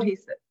 and look what he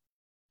says.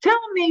 Tell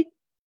me,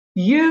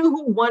 you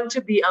who want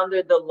to be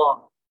under the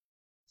law.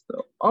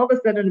 So all of a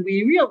sudden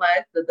we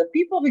realize that the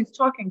people he's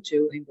talking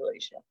to in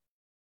Galatia,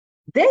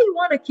 they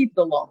want to keep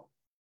the law.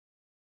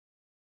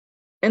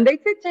 And they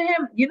said to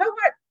him, you know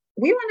what?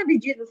 We want to be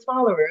Jesus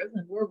followers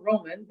and we're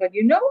Roman, but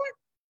you know what?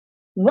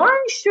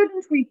 Why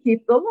shouldn't we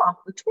keep the law,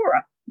 the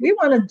Torah? We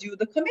want to do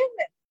the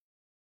commandment.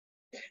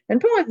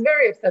 And Paul is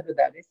very upset with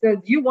that. He says,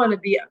 you want to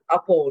be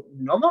apo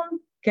nomon?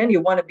 Can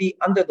you want to be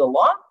under the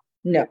law?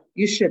 No,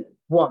 you shouldn't.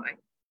 Why?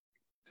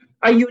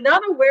 Are you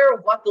not aware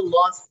of what the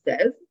law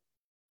says?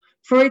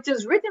 For it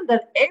is written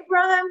that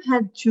Abraham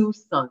had 2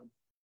 sons.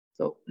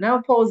 So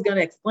now Paul is going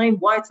to explain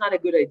why it's not a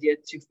good idea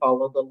to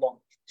follow the law,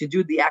 to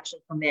do the actual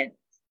commandments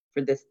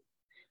for this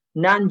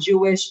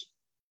non-Jewish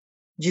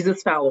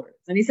Jesus followers.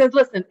 And he says,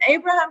 listen,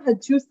 Abraham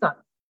had two sons,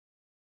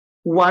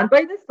 one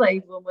by the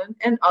slave woman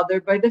and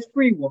other by the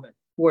free woman.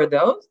 Who are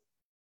those?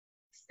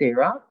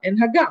 Sarah and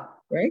Hagar,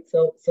 right?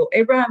 So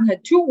Abraham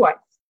had two wives,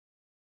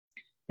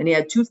 and he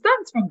had two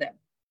sons from them,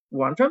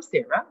 one from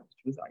Sarah,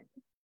 which was Isaac,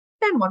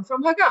 and one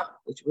from Hagar,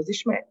 which was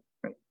Ishmael,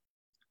 right?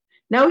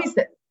 Now he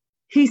says,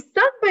 his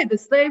son by the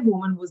slave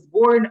woman was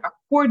born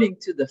according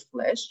to the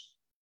flesh,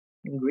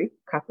 in Greek,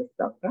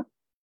 katastaka,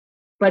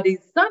 but his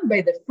son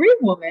by the free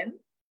woman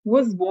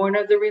was born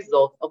as a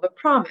result of a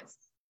promise.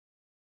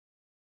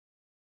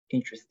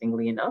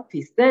 Interestingly enough,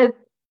 he said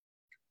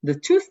the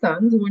two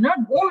sons were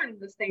not born in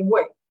the same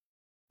way.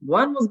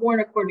 One was born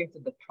according to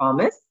the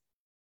promise,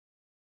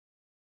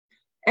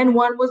 and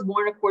one was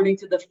born according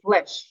to the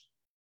flesh.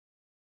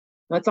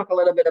 Let's talk a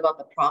little bit about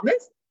the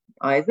promise.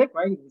 Isaac,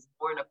 right? He was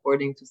born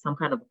according to some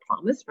kind of a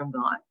promise from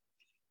God.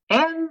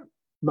 And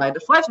by the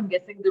flesh, I'm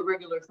guessing the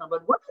regular son.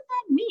 But what does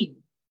that mean?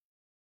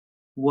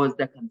 Was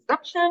the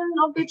conception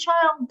of the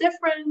child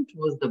different?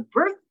 Was the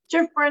birth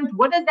different?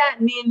 What does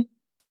that mean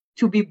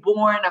to be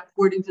born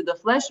according to the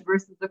flesh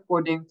versus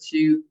according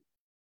to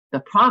the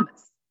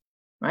promise?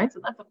 Right? So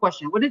that's the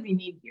question. What does he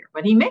mean here?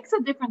 But he makes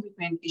a difference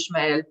between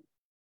Ishmael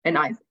and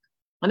Isaac.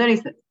 And then he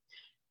says,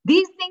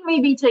 these things may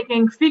be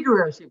taken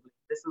figuratively.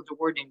 This is the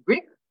word in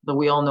Greek that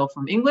we all know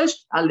from English,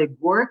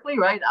 allegorically,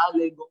 right?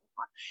 Allegor.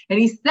 And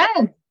he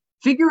said,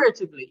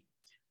 figuratively,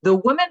 the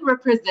woman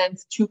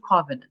represents two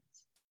covenants.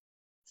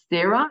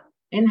 Sarah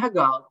and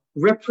Hagar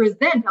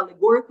represent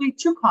allegorically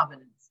two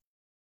covenants.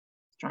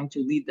 Trying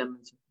to lead them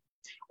into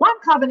one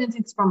covenant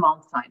is from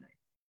Mount Sinai,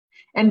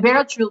 and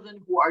bear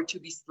children who are to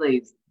be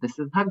slaves. This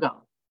is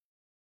Hagar.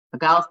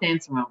 Hagar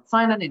stands from Mount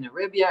Sinai in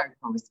Arabia and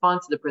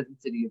corresponds to the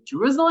present city of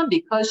Jerusalem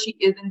because she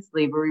is in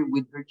slavery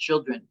with her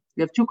children.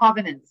 We have two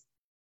covenants.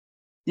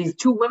 These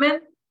two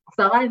women,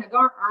 Sarah and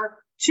Hagar, are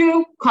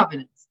two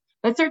covenants.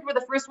 Let's start with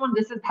the first one.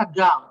 This is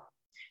Hagar.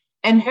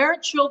 And her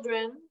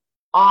children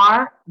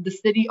are the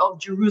city of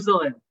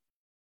Jerusalem.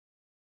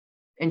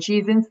 And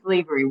she's in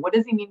slavery. What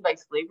does he mean by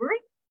slavery?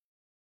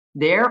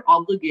 They're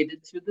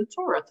obligated to the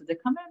Torah, to the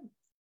commandments.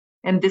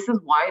 And this is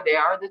why they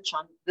are the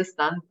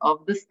sons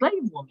of the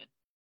slave woman.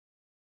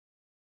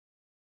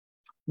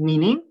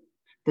 Meaning,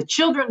 the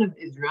children of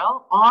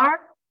Israel are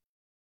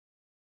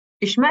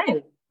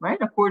Ishmael, right?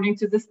 According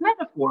to this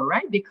metaphor,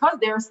 right? Because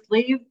they're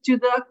slaves to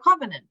the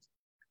covenant.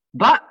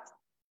 But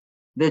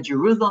the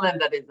Jerusalem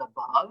that is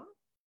above,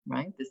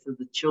 right? This is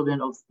the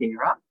children of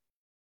Sarah,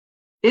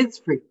 is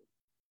free.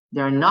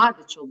 They're not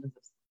the children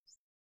of slaves.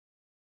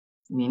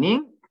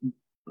 Meaning,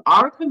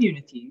 our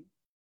communities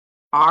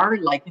are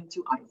likened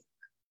to Isaac.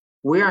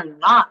 We are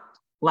not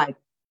like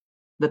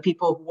the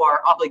people who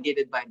are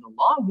obligated by the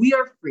law. We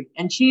are free.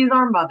 And she is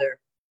our mother,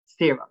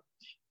 Sarah.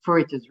 For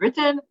it is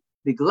written,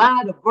 be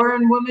glad, a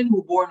barren woman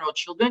who bore no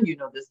children. You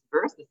know this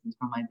verse. This is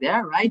from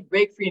Isaiah, right?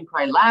 Break free and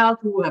cry loud,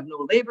 who have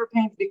no labor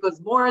pains, because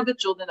more are the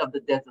children of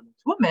the desolate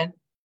woman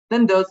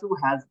than those who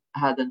has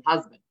had an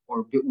husband,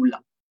 or Be'ula.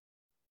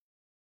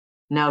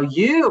 Now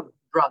you,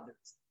 brothers,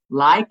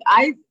 like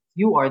Isaac,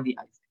 you are the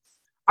Isaacs,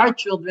 are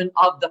children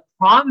of the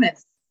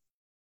promise.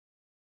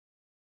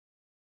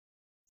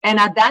 And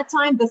at that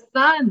time, the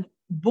son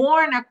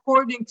born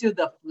according to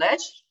the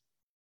flesh,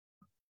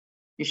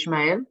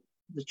 Ishmael,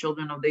 the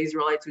children of the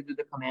Israelites who do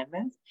the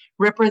commandments,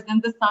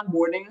 represent the son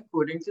born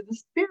according to the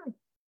spirit.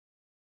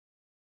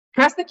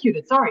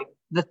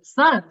 The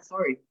son,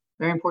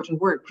 very important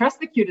word,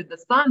 persecuted the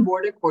son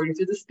born according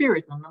to the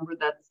spirit. Remember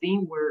that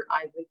scene where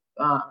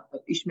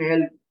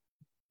Ishmael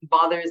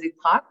bothers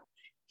Yitzchak?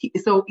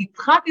 So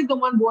Yitzchak is the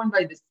one born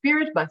by the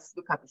spirit, by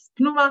Katas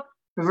Pnuma,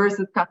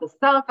 versus Katas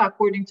Sarka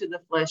according to the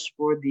flesh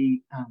for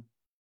the,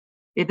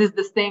 it is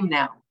the same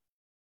now.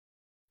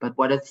 But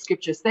what does the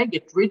scripture say?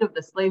 Get rid of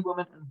the slave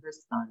woman and her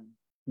son.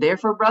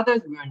 Therefore,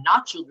 brothers, we are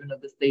not children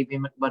of the slave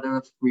woman, but of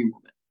a free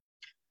woman.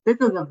 This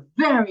is a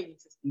very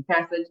interesting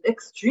passage,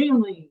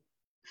 extremely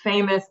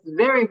famous,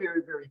 very,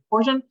 very, very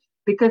important,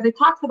 because it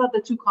talks about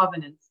the two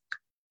covenants.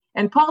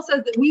 And Paul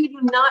says that we do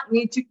not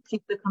need to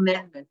keep the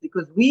commandments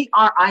because we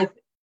are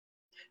Isaac.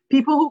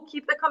 People who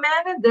keep the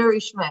commandment, they're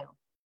Ishmael.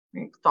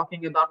 We're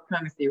talking about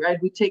primacy, right?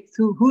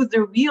 Who's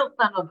the real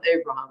son of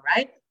Abraham,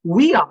 right?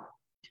 We are.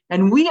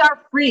 And we are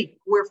free.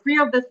 We're free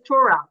of this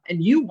Torah.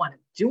 And you want to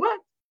do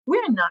it? We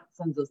are not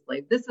sons of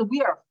slaves.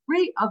 We are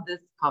free of this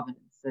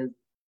covenant, says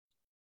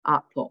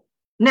Paul.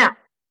 Now,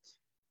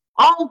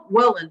 all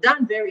well and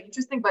done, very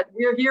interesting, but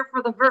we're here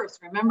for the verse.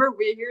 Remember,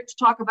 we're here to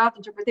talk about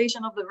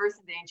interpretation of the verse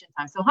in the ancient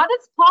times. So how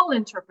does Paul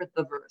interpret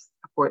the verse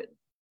accordingly?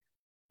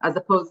 As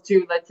opposed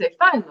to, let's say,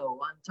 Philo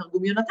on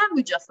Targum Yonatan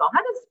we just saw.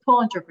 How does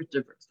Paul interpret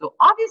the verse? So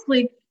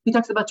obviously, he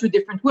talks about two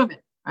different women,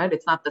 right?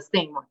 It's not the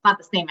same one. It's not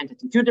the same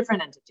entity. Two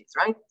different entities,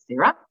 right?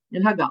 Sarah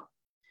and Hagar.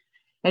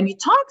 And he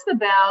talks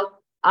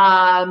about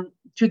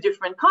two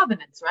different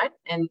covenants, right?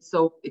 And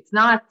so it's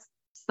not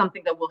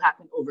something that will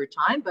happen over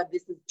time, but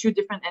this is two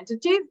different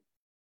entities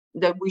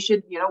that we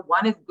should,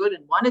 one is good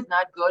and one is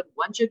not good.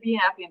 One should be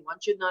happy and one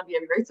should not be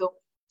happy, right? So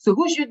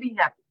who should be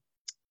happy?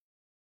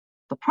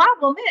 The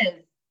problem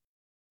is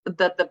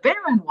that the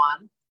barren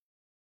one,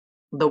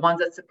 the one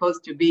that's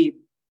supposed to be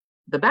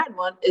the bad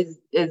one, is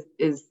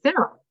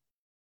Sarah.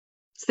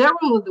 Sarah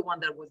was the one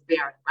that was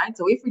barren, right?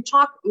 So if we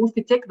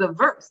take the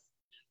verse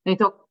and we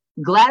talk,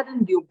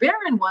 gladden you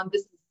barren one,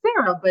 this is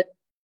Sarah, but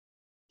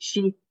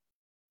she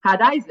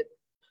had Isaac.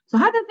 So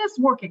how does this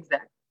work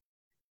exactly?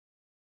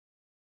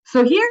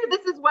 So here,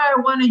 this is where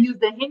I want to use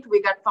the hint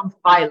we got from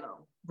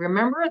Philo.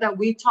 Remember that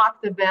we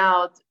talked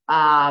about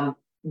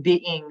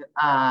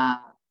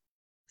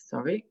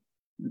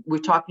we're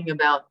talking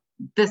about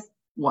this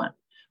one.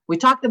 We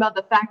talked about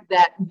the fact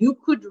that you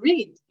could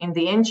read in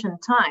the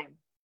ancient time,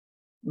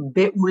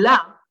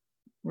 Be'ula,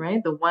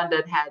 right, the one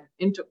that had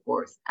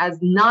intercourse, as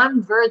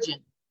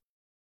non-virgin.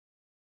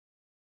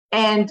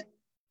 And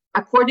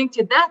according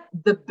to that,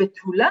 the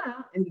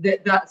Betula,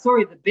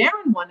 the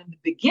barren one in the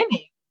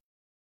beginning,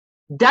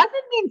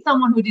 doesn't mean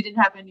someone who didn't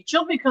have any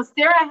children, because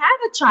Sarah had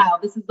a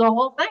child. This is the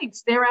whole thing.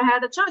 Sarah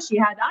had a child. She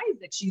had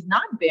Isaac. She's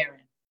not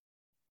barren.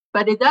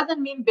 But it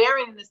doesn't mean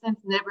barren in the sense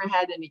never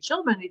had any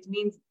children. It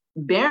means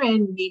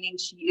barren meaning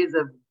she is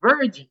a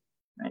virgin,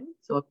 right?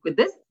 So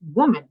this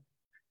woman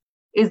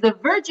is the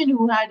virgin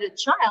who had a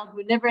child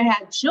who never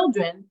had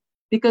children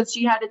because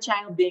she had a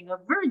child being a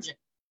virgin.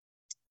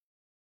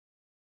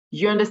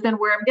 You understand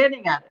where I'm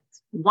getting at it?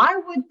 Why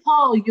would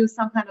Paul use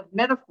some kind of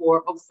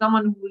metaphor of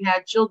someone who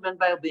had children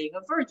by being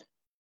a virgin?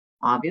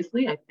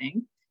 Obviously, I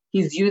think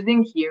he's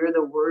using here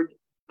the word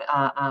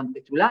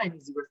betula, and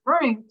he's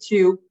referring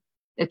to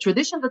a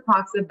tradition that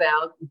talks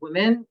about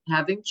women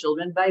having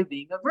children by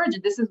being a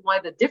virgin. This is why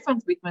the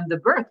difference between the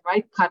birth,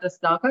 right?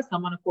 Katastalka,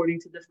 someone according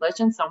to the flesh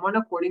and someone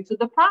according to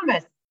the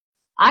promise.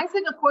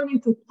 Isaac, according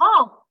to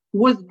Paul,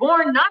 was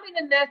born not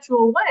in a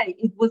natural way.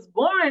 It was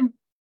born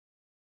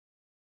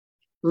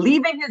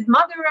leaving his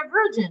mother a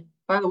virgin.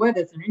 By the way,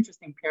 there's an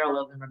interesting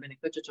parallel in rabbinic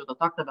literature that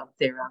talks about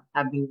Sarah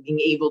being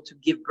able to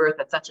give birth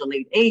at such a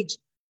late age,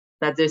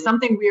 that there's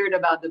something weird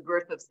about the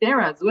birth of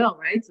Sarah as well,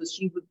 right? So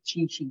she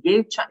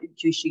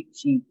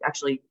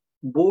actually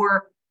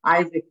bore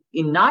Isaac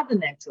in not the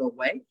natural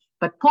way.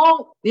 But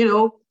Paul,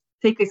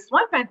 take a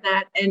swipe at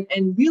that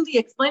and really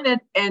explain it.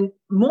 And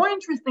more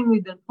interestingly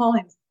than Paul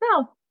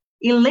himself,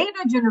 in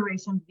later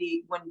generations,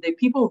 when the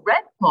people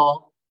read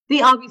Paul,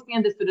 they obviously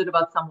understood it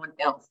about someone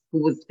else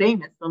who was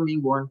famous from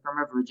being born from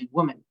a virgin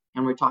woman.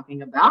 And we're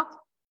talking about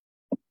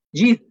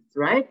Jesus,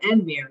 right?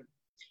 And Mary.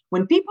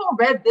 When people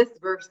read this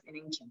verse in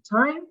ancient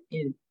time,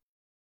 in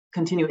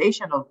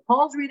continuation of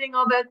Paul's reading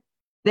of it,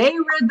 they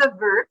read the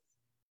verse,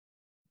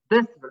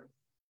 this verse.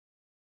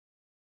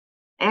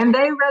 And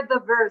they read the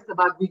verse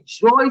about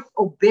rejoice,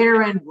 O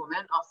barren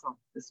woman. Also,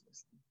 this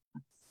verse.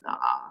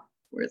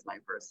 Where's my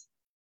verse?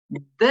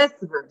 This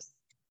verse.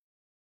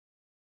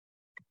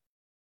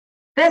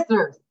 This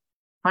verse.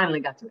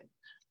 Finally got to it.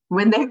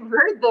 When they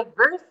heard the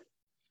verse,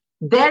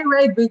 they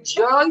read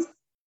rejoice,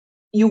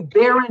 you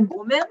barren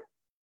woman.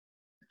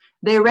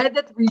 They read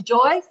it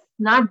rejoice,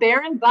 not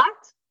barren, but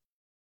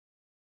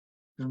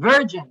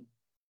virgin.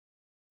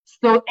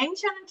 So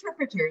ancient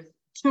interpreters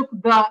took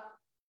the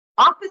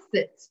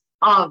opposite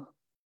of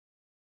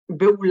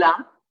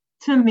beula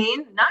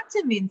not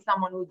to mean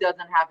someone who doesn't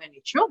have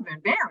any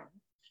children, barren,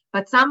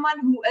 but someone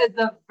who is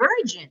a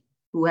virgin,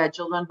 who had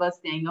children but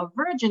staying a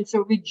virgin.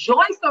 So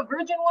rejoice, O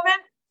virgin woman,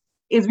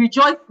 is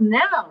rejoice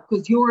now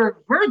because you're a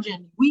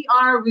virgin. We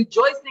are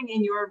rejoicing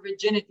in your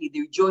virginity,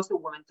 the rejoice, O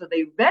woman. So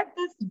they read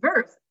this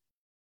verse,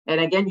 and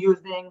again,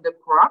 using the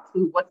crux,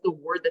 what's the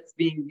word that's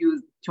being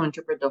used to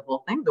interpret the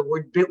whole thing? The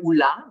word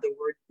be'ula, the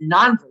word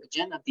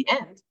non-virgin at the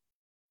end.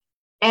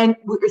 And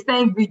we're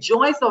saying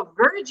rejoice, O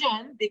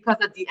virgin, because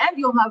at the end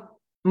you'll have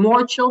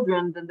more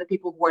children than the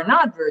people who are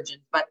not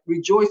virgins. But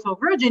rejoice, O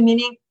virgin,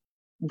 meaning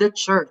the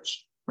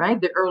church, right?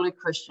 The early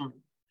Christian.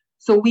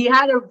 So we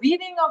had a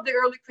reading of the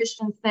early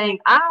Christians saying,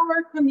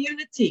 our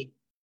community,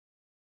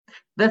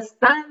 the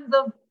sons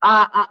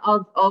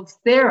of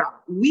Sarah,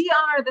 we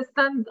are the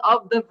sons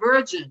of the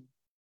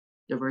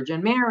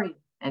Virgin Mary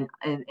and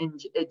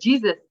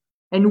Jesus.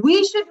 And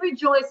we should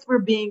rejoice for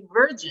being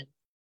virgin,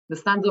 the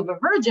sons of a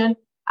virgin,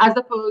 as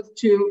opposed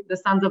to the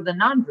sons of the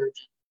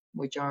non-virgin,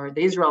 which are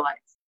the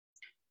Israelites.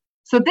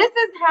 So this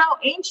is how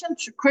ancient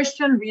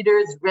Christian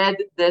readers read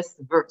this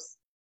verse.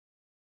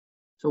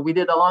 So we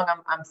did along,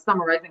 I'm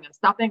summarizing, I'm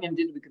stopping and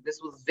did, because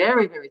this was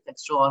very, very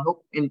textual. I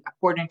hope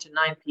according to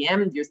 9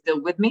 p.m. you're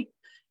still with me.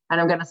 And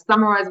I'm going to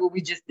summarize what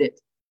we just did.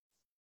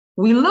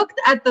 We looked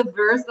at the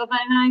verse of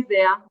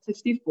Isaiah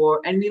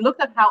 54, and we looked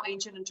at how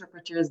ancient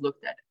interpreters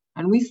looked at it.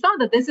 And we saw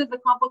that this is a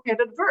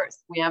complicated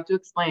verse. We have to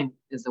explain,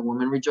 is the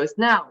woman rejoice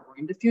now or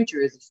in the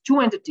future? Is it two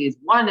entities,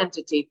 one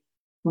entity?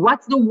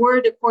 What's the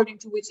word according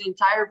to which the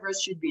entire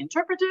verse should be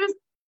interpreted?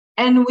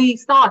 And we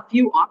saw a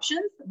few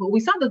options, but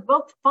we saw that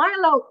both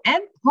Philo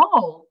and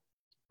Paul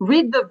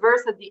read the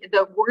verse at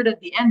the word at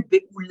the end,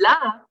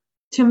 be'ula,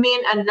 to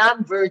mean a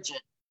non-virgin,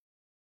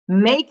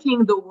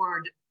 making the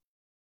word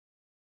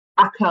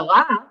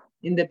akara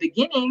in the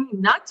beginning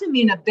not to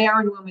mean a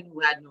barren woman who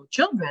had no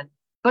children,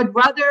 but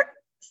rather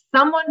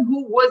someone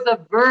who was a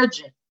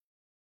virgin.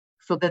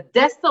 So the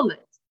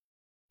desolate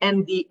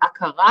and the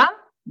akara,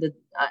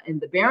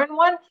 and the barren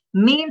one,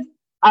 means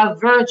a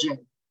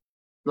virgin,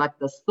 like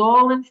the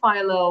Saul in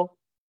Philo,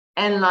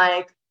 and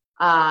like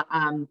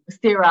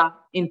Sarah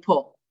in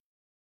Paul.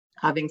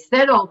 Having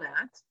said all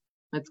that,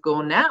 let's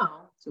go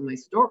now to my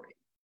story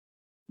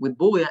with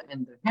Buriah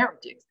and the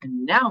heretics,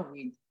 and now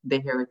read the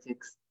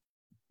heretics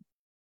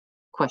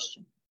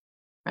question.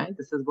 Right?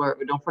 This is where,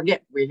 don't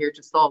forget, we're here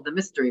to solve the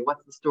mystery.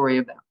 What's the story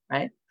about?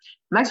 Right?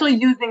 I'm actually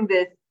using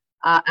this.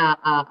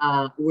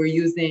 We're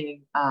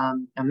using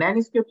a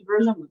manuscript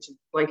version, which is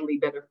slightly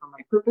better for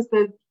my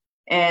purposes.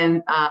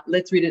 And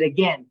let's read it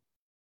again.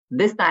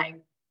 This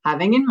time,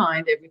 having in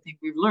mind everything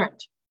we've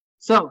learned.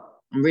 So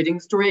I'm reading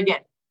the story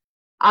again.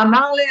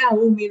 Amar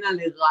le'ahu mina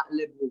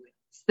leBuriah,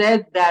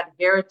 said that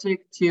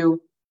heretic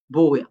to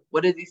Buriah.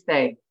 What does he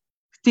say?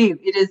 Steve,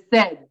 it is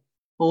said,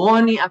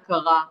 Roni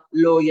akara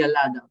lo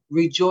yalada.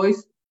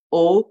 Rejoice,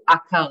 O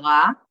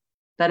akara,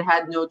 that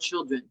had no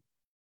children.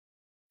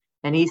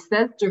 And he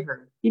says to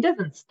her, he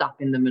doesn't stop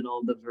in the middle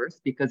of the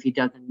verse because he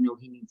doesn't know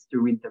he needs to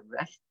read the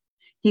rest.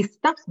 He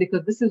stops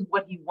because this is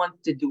what he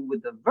wants to do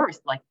with the verse,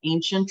 like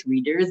ancient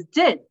readers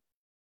did.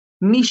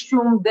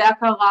 Mishum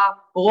de'akara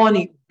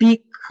Roni,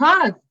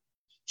 because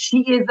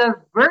she is a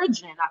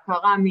virgin.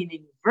 Akara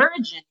meaning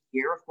virgin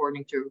here,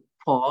 according to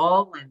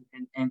Paul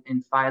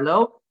and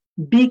Philo.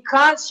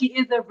 Because she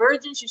is a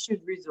virgin, she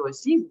should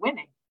rejoice. She's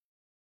winning.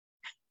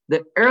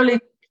 The early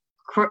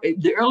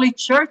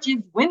church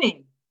is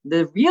winning.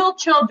 The real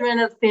children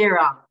of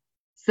Sarah,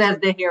 says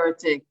the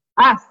heretic,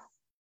 us.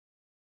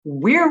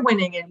 We're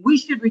winning, and we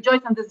should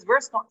rejoice. And this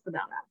verse talks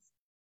about us.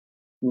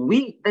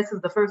 This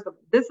is the verse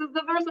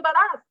about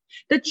us,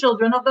 the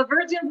children of the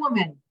virgin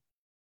woman.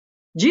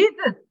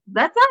 Jesus,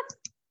 that's us,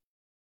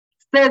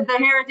 says the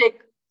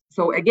heretic.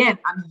 So again,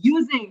 I'm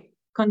using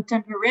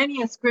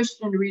contemporaneous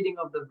Christian reading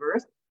of the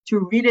verse to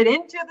read it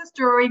into the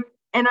story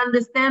and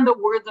understand the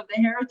words of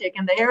the heretic.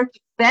 And the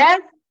heretic says,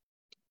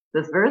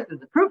 this verse is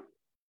the proof.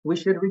 We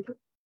should rejoice.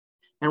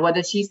 And what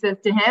does she say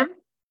to him?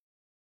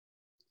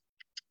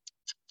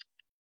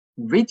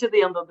 Read to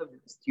the end of the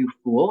verse, you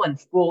fool. And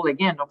fool,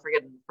 again, don't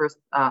forget, the first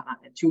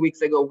 2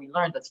 weeks ago, we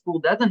learned that fool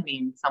doesn't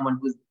mean someone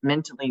who's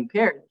mentally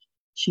impaired.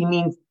 She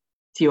means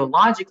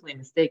theologically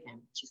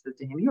mistaken. She said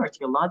to him, you are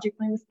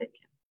theologically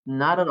mistaken.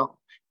 Not at all.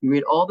 You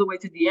read all the way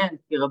to the end.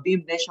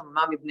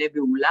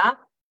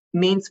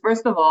 Means,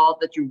 first of all,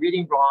 that you're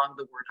reading wrong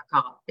the word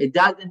akara. It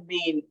doesn't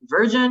mean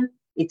virgin.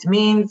 It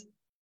means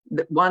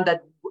the one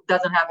that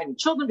doesn't have any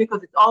children,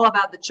 because it's all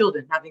about the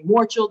children, having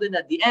more children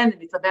at the end,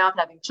 and it's about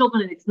having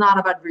children, and it's not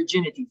about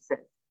virginity, says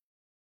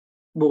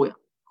Buriah.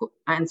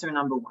 Answer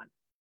number one.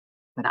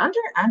 But under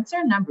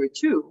answer number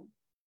two,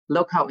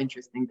 look how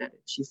interesting that is.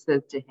 She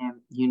says to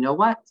him, you know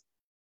what?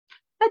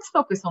 Let's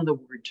focus on the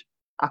word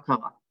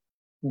akara,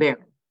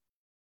 barren.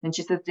 And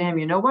she says to him,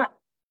 you know what?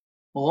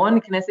 Ron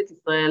Knesset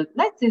Israel,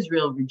 let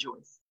Israel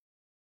rejoice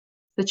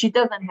that she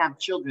doesn't have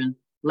children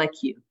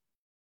like you.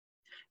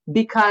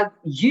 Because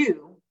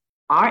you,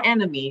 our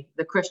enemy,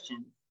 the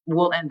Christians,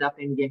 will end up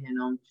in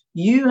Gehenna.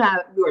 You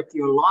are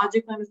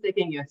theologically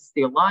mistaken, you're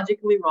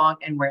theologically wrong,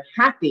 and we're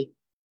happy.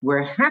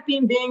 We're happy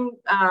in being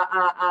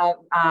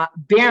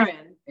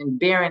barren, and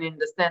barren in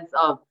the sense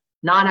of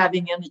not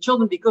having any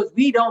children, because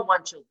we don't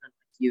want children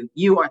like you.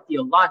 You are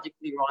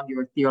theologically wrong. You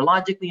are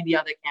theologically in the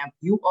other camp.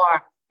 You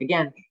are,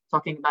 again,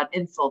 talking about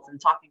insults and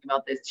talking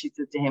about this. She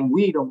said to him,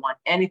 we don't want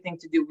anything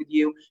to do with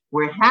you.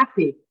 We're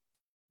happy.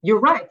 You're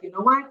right. You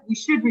know what? We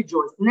should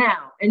rejoice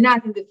now and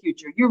not in the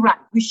future. You're right.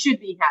 We should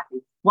be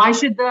happy. Why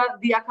should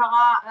the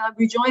akara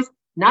rejoice?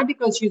 Not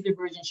because she's a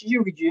virgin. She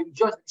should rejoice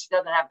because she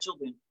doesn't have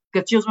children.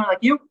 Because children like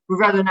you would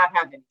rather not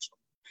have any children.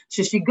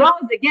 So she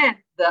goes again.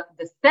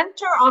 The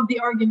center of the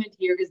argument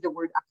here is the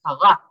word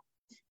akara,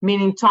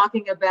 meaning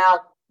talking about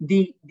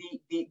the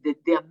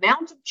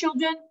amount of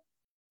children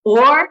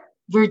or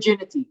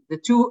virginity. The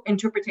two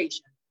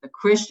interpretations. The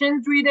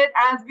Christians read it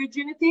as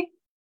virginity,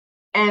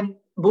 and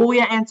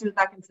Buriah answers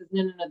back and says,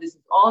 no, this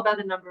is all about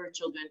the number of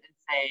children, and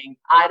saying,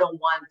 I don't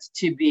want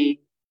to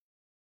be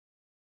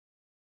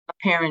a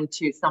parent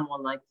to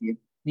someone like you.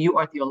 You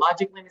are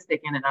theologically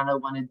mistaken, and I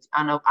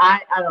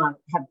don't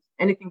have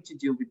anything to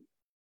do with you.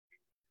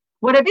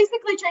 What I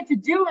basically tried to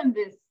do in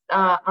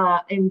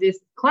this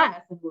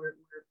class, and we're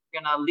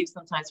gonna leave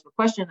some time for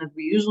questions as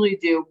we usually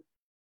do.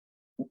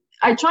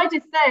 I tried to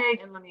say,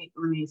 and let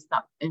me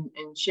stop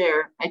and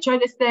share. I tried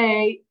to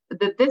say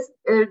that this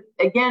is,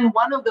 again,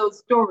 one of those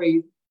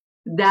stories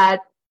that,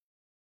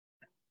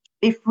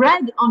 if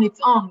read on its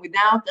own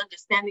without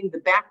understanding the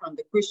background,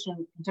 the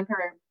Christian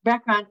contemporary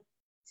background,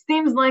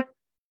 seems like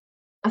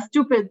a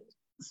stupid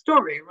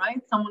story,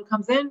 right? Someone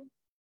comes in,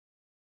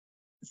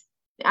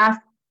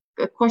 asks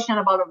a question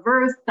about a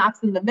verse,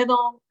 stops in the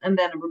middle, and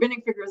then a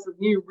rabbinic figure says,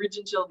 you read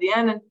until the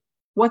end, and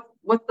what's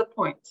the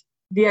point?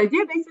 The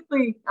idea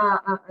basically,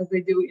 as I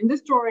do in this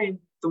story,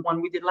 the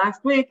one we did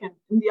last week, and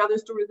in the other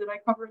stories that I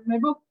cover in my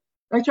book,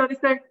 I try to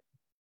say,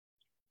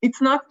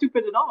 It's not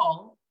stupid at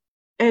all.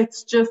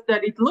 It's just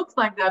that it looks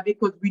like that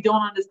because we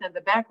don't understand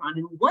the background.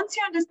 And once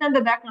you understand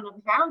the background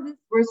of how this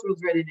verse was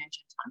read in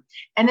ancient times,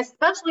 and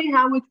especially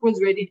how it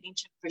was read in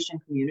ancient Christian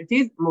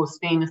communities, most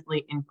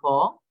famously in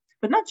Paul,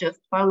 but not just,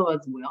 Philo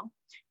as well,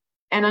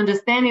 and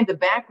understanding the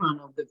background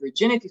of the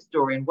virginity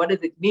story and what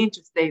does it mean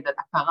to say that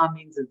akara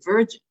means a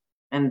virgin,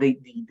 and the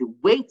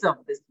weight of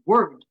this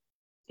word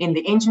in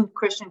the ancient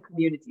Christian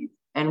communities.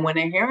 And when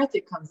a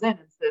heretic comes in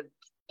and says,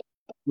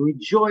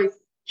 rejoice,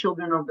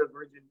 children of the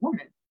virgin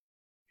woman,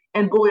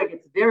 and Goya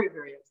gets very,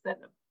 very upset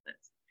about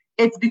this,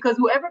 it's because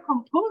whoever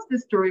composed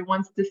this story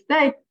wants to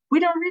say, we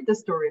don't read the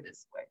story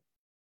this way.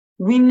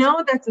 We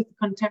know that's a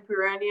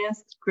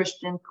contemporaneous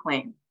Christian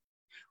claim.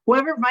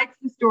 Whoever writes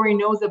the story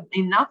knows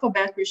enough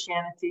about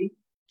Christianity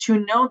to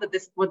know that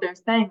this is what they're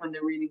saying when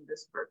they're reading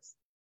this verse.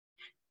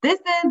 This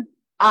is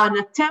an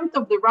attempt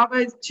of the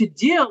rabbis to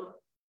deal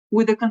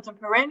with a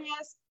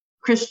contemporaneous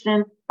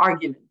Christian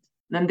argument.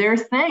 And they're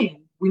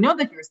saying, we know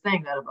that you're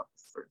saying that about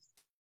this verse.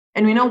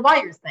 And we know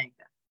why you're saying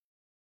that.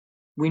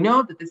 We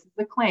know that this is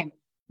a claim.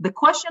 The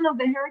question of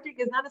the heretic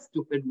is not a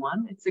stupid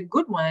one. It's a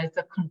good one. It's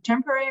a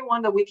contemporary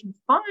one that we can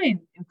find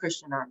in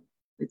Christian argument.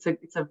 It's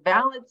a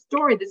valid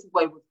story. This is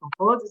why it was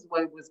composed. This is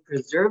why it was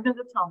preserved in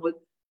the Talmud.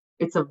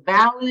 It's a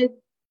valid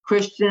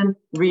Christian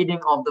reading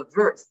of the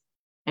verse.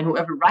 And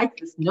whoever writes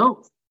this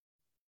knows.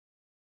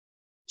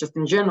 Just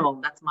in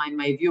general, that's my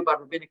view about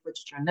rabbinic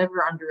literature.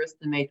 Never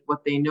underestimate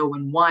what they know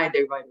and why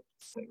they write it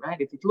this way, right?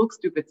 If it looks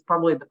stupid, it's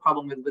probably the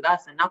problem is with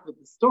us and not with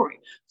the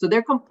story. So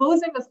they're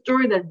composing a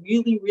story that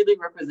really, really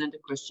represents a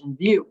Christian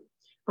view,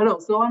 but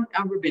also a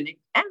rabbinic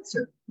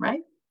answer,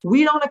 right?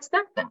 We don't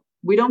accept that.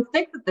 We don't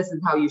think that this is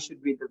how you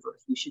should read the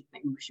verse.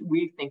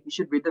 We think you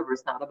should read the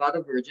verse not about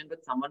a virgin,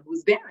 but someone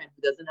who's barren,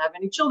 who doesn't have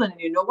any children. And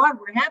you know what?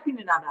 We're happy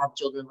to not have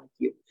children like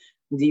you.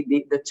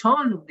 The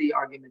tone of the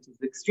argument is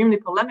extremely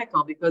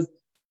polemical because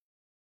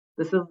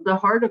this is the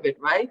heart of it,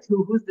 right?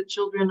 Who's the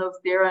children of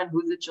Sarah and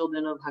who's the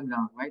children of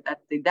Hagar, right?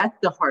 That's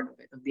the heart of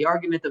it, of the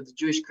argument of the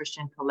Jewish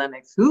Christian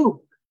polemics.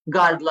 Who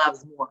God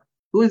loves more?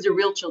 Who is the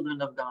real children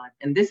of God?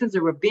 And this is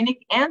a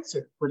rabbinic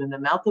answer put in the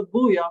mouth of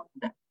Booyah.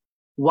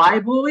 Why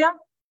Booyah?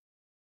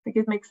 I think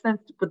it makes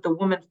sense to put the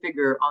woman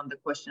figure on the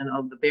question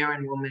of the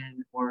barren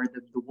woman or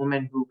the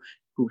woman who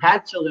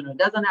has children or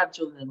doesn't have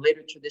children. And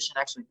later tradition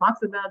actually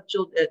talks about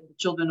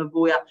children of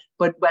Booyah.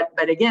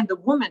 But again, the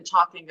woman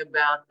talking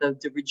about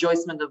the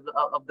rejoicement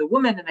of the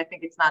woman. And I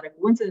think it's not a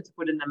coincidence to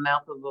put in the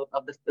mouth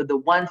of the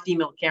one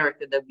female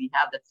character that we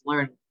have that's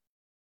learning.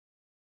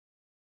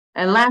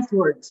 And last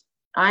words.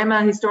 I'm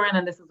a historian,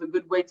 and this is a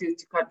good way to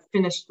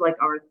finish like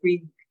our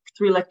three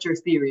lecture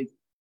series.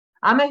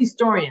 I'm a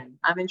historian.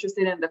 I'm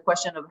interested in the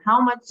question of how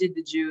much did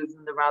the Jews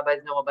and the rabbis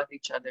know about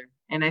each other?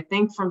 And I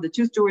think from the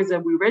two stories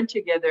that we read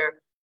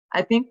together,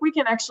 I think we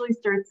can actually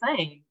start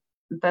saying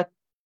that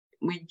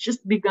we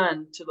just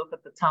begun to look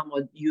at the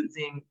Talmud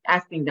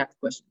asking that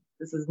question.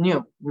 This is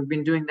new. We've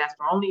been doing that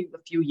for only a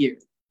few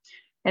years.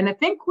 And I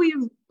think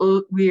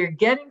we're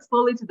getting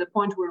slowly to the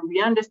point where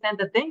we understand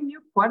that they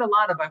knew quite a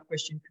lot about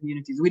Christian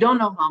communities. We don't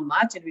know how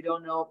much, and we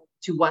don't know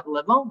to what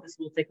level. This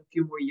will take a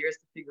few more years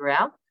to figure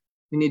out.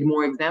 We need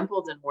more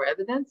examples and more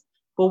evidence,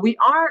 but we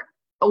are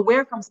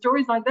aware from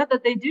stories like that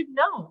they did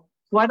know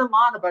quite a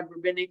lot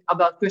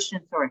about Christian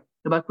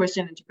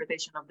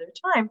interpretation of their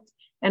time.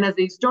 And as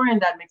a historian,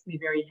 that makes me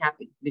very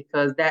happy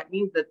because that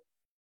means that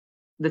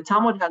the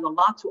Talmud has a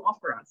lot to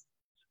offer us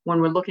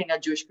when we're looking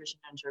at Jewish Christian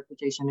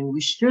interpretation, and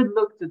we should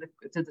look to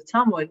the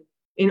Talmud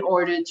in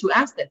order to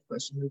ask that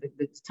question.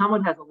 The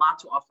Talmud has a lot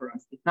to offer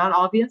us. It's not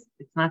obvious.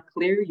 It's not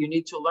clear. You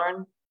need to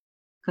learn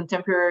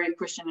contemporary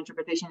Christian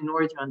interpretation in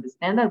order to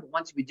understand that. But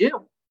once we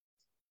do,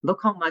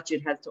 look how much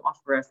it has to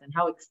offer us and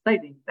how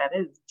exciting that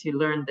is to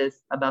learn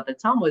this about the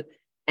Talmud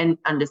and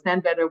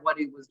understand better what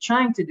it was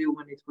trying to do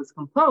when it was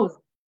composed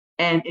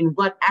and in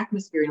what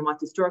atmosphere, in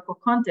what historical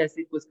context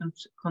it was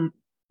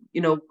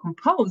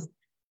composed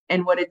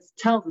and what it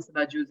tells us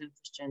about Jews and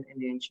Christians in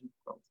the ancient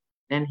world.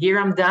 And here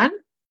I'm done,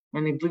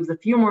 and it leaves a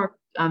few more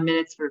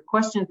minutes for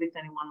questions if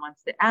anyone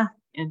wants to ask,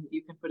 and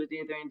you can put it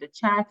either in the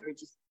chat or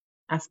just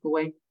ask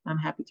away. I'm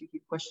happy to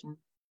keep questions.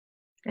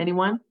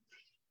 Anyone?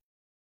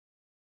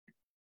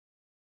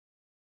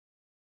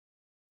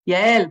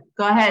 Yael,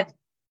 go ahead.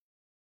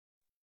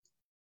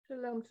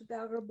 Shalom,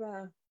 toda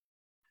rabah.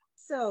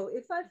 So,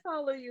 if I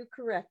follow you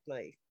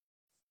correctly,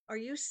 are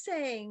you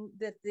saying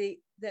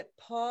that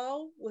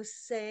Paul was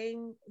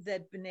saying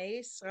that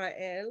Bnei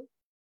Israel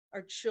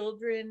are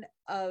children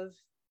of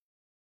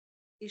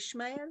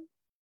Ishmael?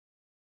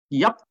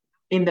 Yep,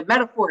 in the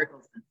metaphorical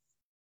sense.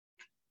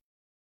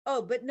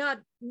 Oh, but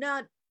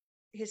not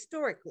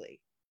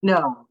historically.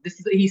 No,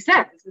 he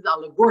said this is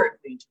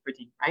allegorically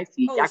interpreting, right?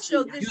 He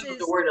actually uses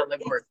the word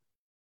allegoric.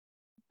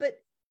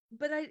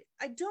 But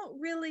I don't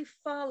really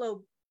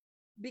follow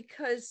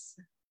because,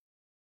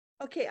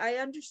 okay, I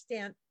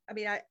understand. I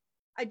mean,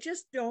 I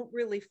just don't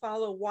really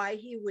follow why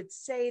he would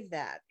say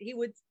that.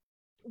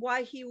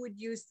 Why he would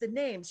use the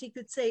names. He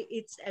could say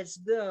it's as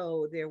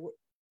though there were.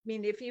 I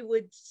mean, if he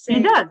would say,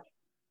 he does.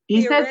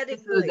 He says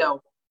theoretically,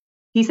 though.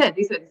 He says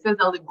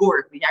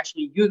allegorically. He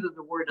actually uses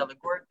the word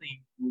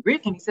allegorically in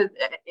Greek, and he says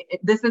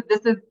this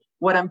is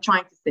what I'm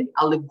trying to say.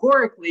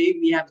 Allegorically,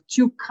 we have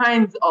two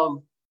kinds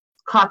of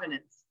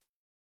covenants: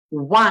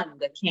 one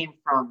that came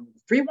from the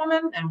free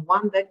woman, and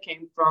one that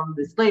came from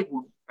the slave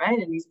woman. Right?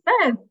 And he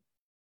said,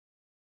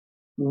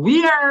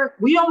 we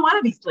don't want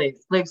to be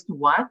slaves. Slaves to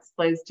what?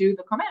 Slaves to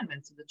the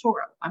commandments of the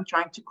Torah. I'm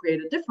trying to create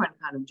a different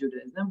kind of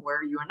Judaism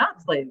where you are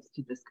not slaves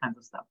to this kind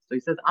of stuff. So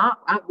he says,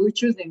 we're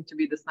choosing to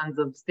be the sons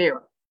of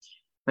Sarah.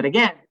 But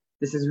again,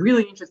 this is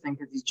really interesting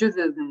because he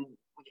chooses, and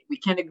we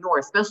can't ignore,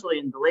 especially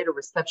in the later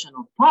reception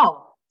of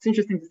Paul. It's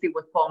interesting to see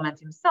what Paul meant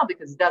himself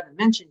because he doesn't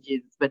mention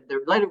Jesus, but the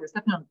later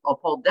reception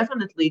of Paul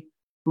definitely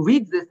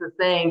reads this as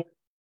saying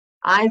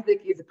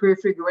Isaac is a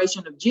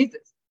prefiguration of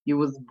Jesus. He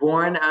was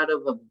born out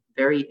of a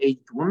very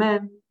aged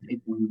woman.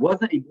 He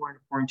wasn't born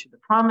according to the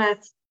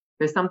promise.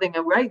 There's something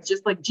right,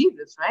 just like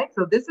Jesus, right?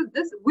 So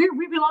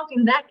we belong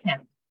in that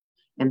camp,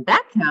 and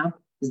that camp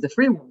is the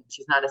free woman.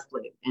 She's not a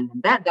slave, and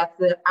that's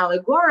the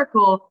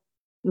allegorical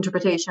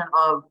interpretation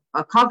of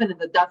a covenant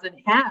that doesn't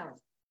have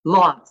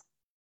laws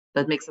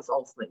that makes us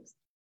all slaves.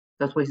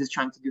 That's what he's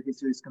trying to do here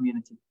to his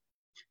community.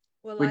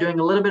 Well, we're doing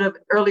a little bit of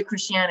early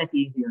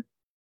Christianity here.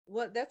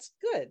 Well, that's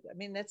good. I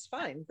mean, that's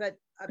fine. But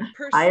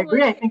personally, I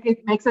agree. I think it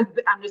makes us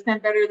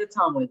understand better the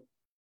Talmud.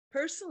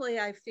 Personally,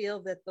 I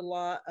feel that the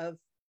law of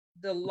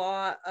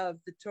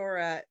the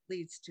Torah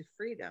leads to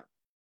freedom,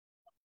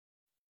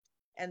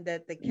 and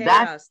that the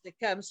chaos that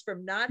comes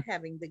from not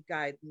having the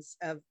guidance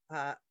of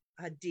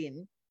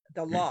Hadin,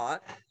 the law,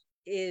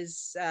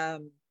 is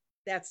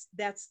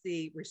that's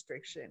the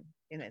restriction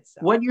in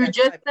itself. What you're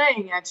just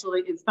saying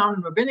actually is found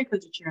in rabbinic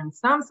literature, and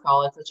some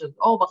scholars, such as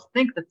Olbach,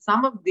 think that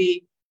some of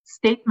the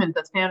statement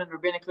that's found in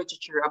rabbinic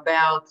literature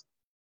about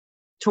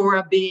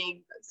Torah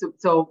being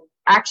so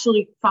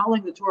actually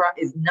following the Torah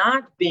is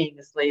not being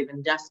a slave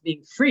and just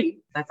being free.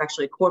 That's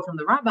actually a quote from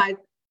the rabbis.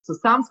 So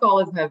some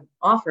scholars have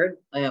offered,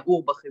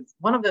 Ulbach is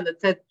one of them, that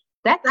said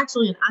that's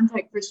actually an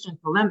anti-Christian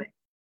polemic.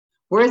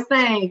 You're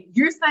saying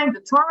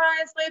the Torah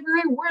is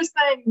slavery. We're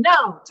saying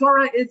no,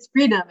 Torah is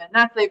freedom and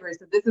not slavery.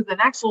 So this is an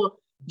actual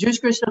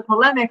Jewish-Christian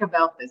polemic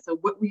about this. So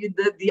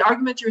the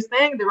argument you're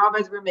saying, the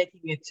rabbis were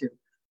making it too.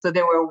 So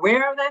they were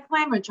aware of that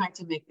claim and trying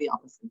to make the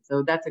opposite.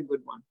 So that's a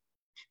good one.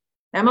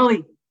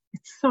 Emily,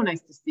 it's so nice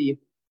to see you.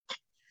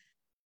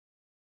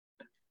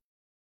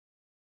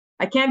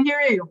 I can't hear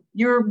you.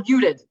 You're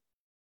muted.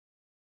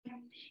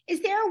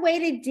 Is there a way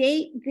to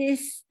date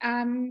this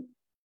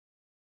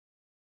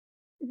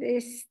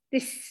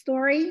this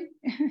story?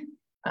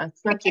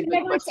 That's such a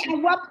good question.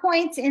 At what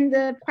point in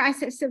the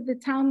process of the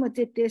Talmud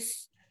did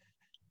this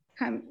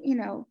come,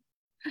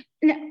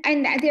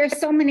 and there are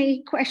so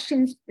many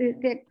questions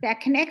that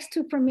connects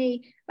to for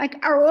me. Like,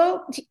 are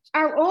all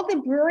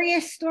the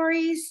Bruriah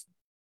stories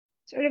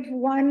sort of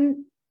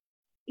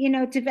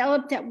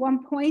developed at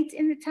one point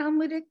in the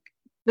Talmudic?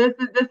 This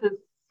is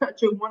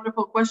such a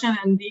wonderful question,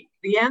 and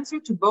the answer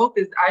to both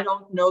is I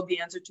don't know the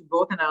answer to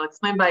both, and I'll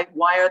explain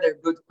why are they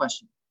good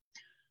questions.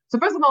 So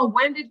first of all,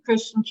 when did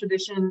Christian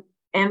tradition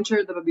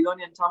enter the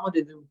Babylonian Talmud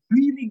is a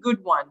really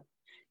good one.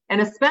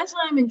 And especially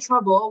I'm in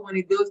trouble when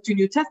it goes to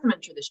New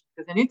Testament tradition,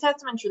 because the New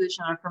Testament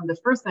tradition are from the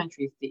 1st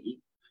century CE.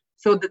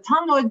 So the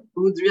Talmud,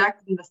 who was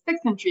redacted in the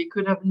 6th century,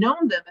 could have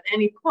known them at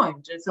any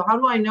point. And so how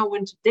do I know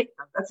when to date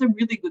them? That's a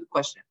really good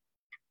question.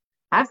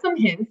 I have some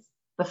hints.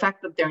 The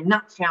fact that they're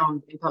not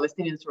found in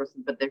Palestinian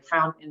sources, but they're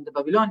found in the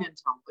Babylonian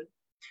Talmud,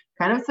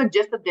 kind of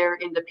suggests that they're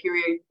in the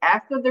period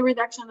after the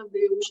redaction of the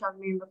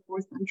Yerushalmi in the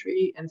 4th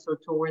century, and so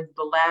towards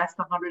the last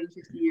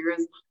 150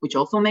 years, which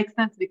also makes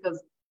sense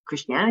because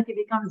Christianity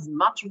becomes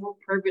much more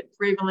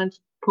prevalent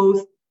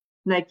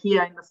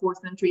post-Nicaea in the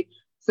 4th century.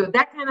 So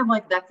that kind of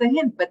that's a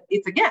hint, but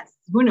it's a guess.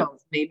 Who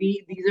knows?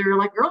 Maybe these are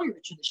earlier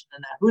tradition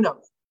than that. Who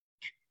knows?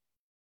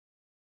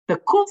 The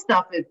cool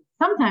stuff is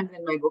sometimes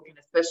in my book, and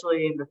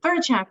especially in the 3rd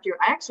chapter,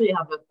 I actually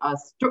have a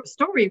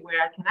story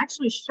where I can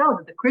actually show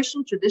that the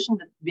Christian tradition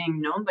that's being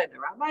known by the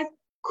rabbis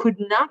could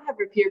not have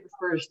appeared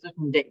before a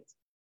certain date.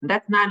 And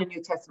that's not a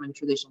New Testament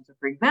tradition. So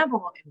for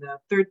example, in the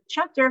 3rd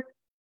chapter,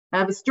 I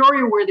have a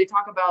story where they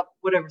talk about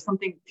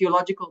something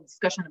theological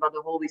discussion about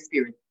the Holy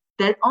Spirit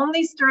that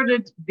only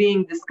started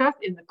being discussed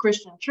in the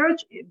Christian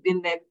church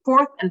in the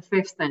 4th and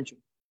 5th century.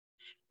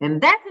 And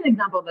that's an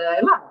example that I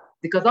love,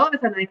 because all of a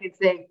sudden I can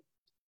say,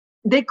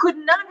 they could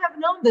not have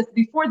known this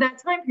before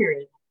that time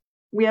period.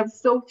 We have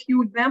so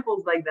few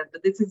examples like that,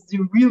 but this is a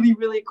really,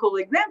 really cool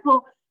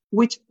example,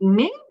 which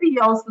maybe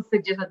also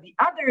suggests that the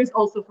others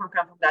also come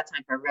from that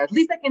time period. At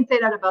least I can say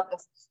that about a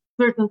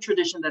certain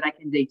tradition that I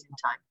can date in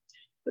time.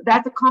 But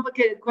that's a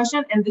complicated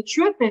question. And the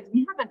truth is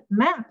we haven't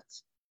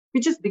mapped.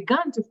 We just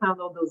begun to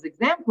find all those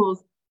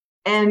examples,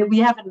 and we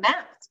haven't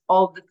mapped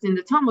all that's in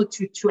the Talmud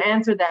to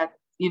answer that,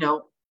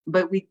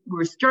 but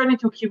we're starting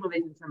to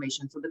accumulate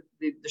information. So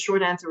the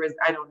short answer is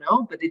I don't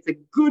know, but it's a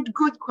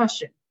good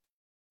question.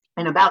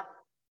 And about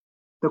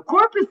the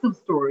corpus of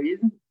stories,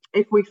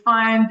 if we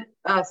find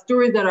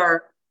stories that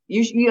are,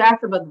 you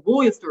asked about the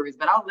Bruriah stories,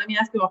 but let me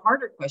ask you a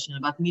harder question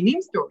about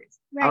Minim stories.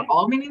 Right. Are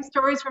all Minim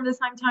stories from the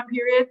same time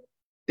period?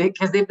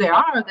 Because if they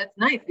are, that's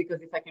nice,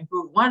 because if I can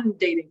prove one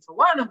dating for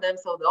one of them,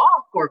 so the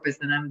all corpus,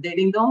 and I'm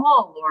dating the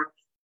whole, or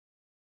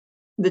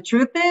the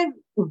truth is,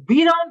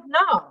 we don't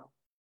know.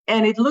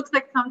 And it looks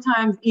like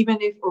sometimes, even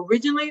if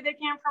originally they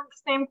came from the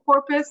same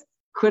corpus,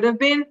 could have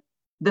been,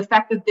 the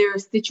fact that they're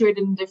situated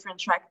in different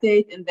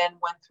tractate and then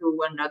went through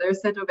another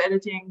set of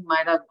editing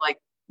might have like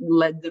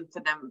led them to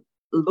them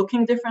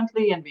looking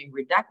differently and being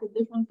redacted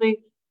differently.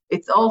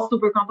 It's all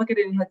super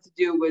complicated and has to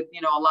do with,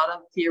 you know, a lot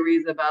of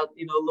theories about,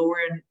 you know, lower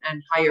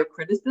and higher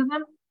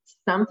criticism.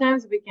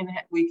 Sometimes we can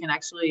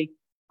actually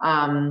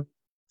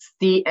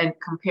see and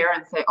compare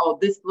and say, oh,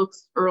 this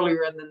looks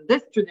earlier than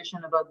this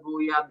tradition about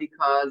Booyah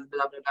because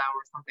blah, blah, blah,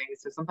 or something.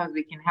 So sometimes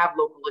we can have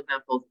local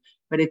examples,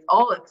 but it's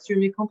all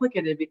extremely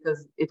complicated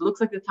because it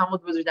looks like the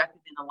Talmud was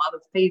redacted in a lot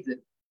of phases.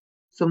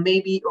 So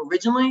maybe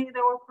originally they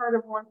were part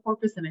of one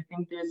corpus, and I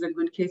think there's a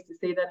good case to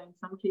say that in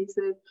some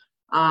cases.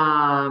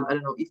 I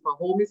don't know, Isma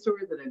Holmi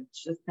stories that I've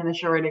just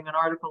finished writing an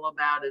article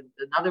about, and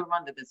another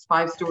one that there's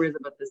 5 stories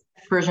about this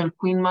Persian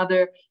queen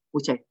mother,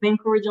 which I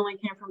think originally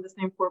came from the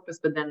same corpus,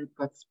 but then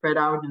got spread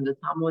out in the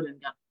Talmud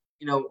and got,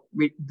 you know,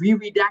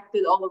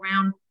 re-redacted all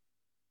around.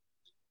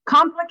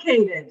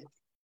 Complicated.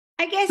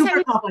 I guess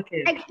super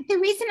complicated. The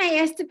reason I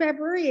asked about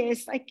Buri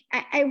is like,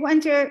 I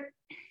wonder,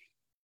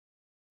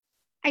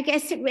 I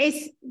guess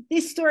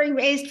this story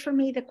raised for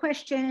me the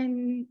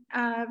question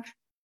of,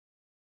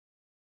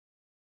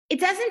 it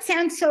doesn't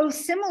sound so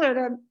similar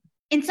to,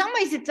 in some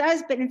ways it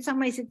does, but in some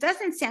ways it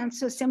doesn't sound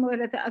so similar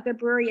to the other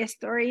Buriya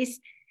stories.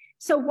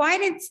 So why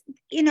did,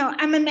 you know,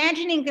 I'm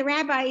imagining the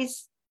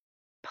rabbis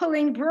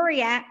pulling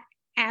Buriya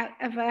out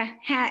of a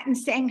hat and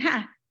saying,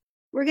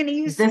 we're going to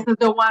use this is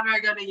the one we're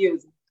going to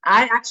use.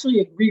 I actually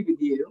agree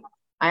with you.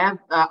 I have,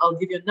 I'll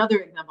give you another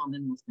example and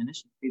then we'll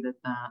finish and see that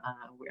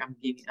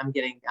I'm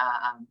getting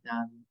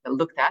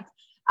looked at.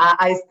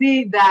 I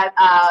see that,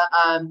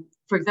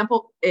 for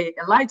example,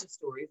 Elijah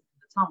stories in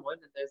the Talmud,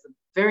 and there's a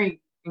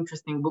very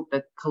interesting book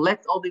that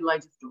collects all the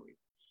Elijah stories.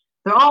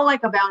 They're all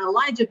like about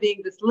Elijah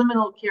being this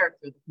liminal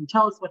character that can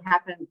tell us what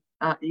happens.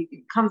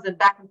 He comes in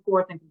back and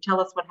forth and can tell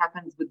us what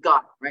happens with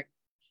God, right?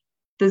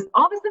 There's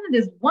all of a sudden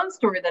there's one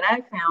story that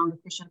I found a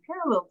Christian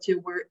parallel to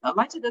where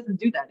Elijah doesn't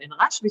do that. In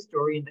Rashbi's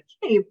story in the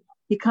cave,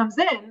 he comes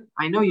in.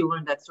 I know you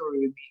learned that story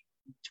with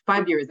me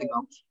 5 years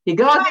ago. He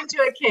goes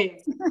into a cave.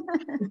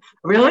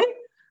 Really?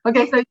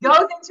 Okay, so he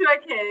goes into a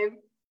cave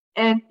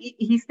and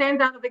he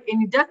stands out of it,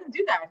 and he doesn't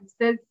do that. He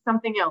says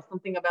something else,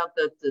 something about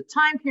the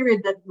time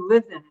period that he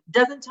lives in. He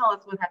doesn't tell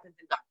us what happens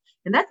in God.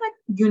 And that's like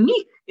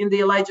unique in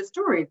the Elijah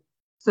story.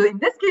 So in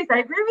this case, I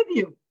agree with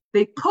you.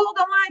 They pulled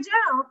Elijah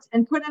out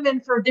and put him in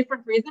for a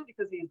different reason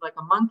because he's like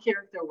a monk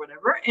character or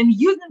whatever, and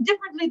used him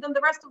differently than the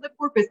rest of the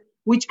corpus,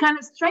 which kind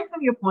of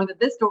strengthens your point that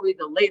this story is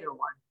a later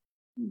one.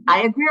 Mm-hmm.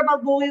 I agree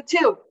about Booyah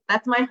too.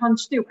 That's my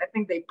hunch too. I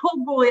think they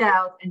pulled Booyah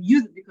out and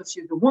used it because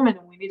she's a woman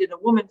and we needed a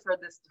woman for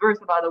this verse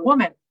about a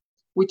woman,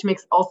 which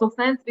makes also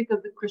sense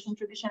because the Christian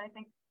tradition, I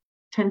think,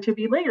 tend to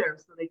be later.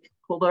 So they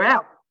pulled her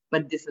out.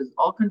 But this is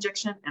all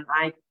conjecture, and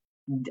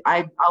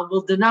I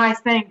will deny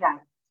saying that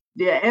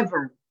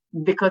ever,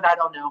 because I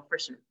don't know for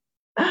sure.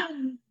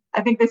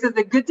 I think this is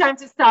a good time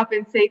to stop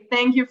and say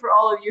thank you for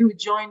all of you who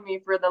joined me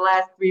for the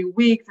last 3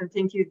 weeks. And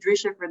thank you,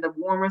 Drisha, for the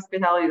warm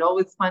hospitality. It's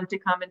always fun to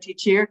come and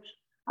teach here,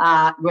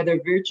 whether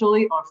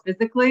virtually or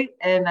physically.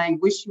 And I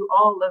wish you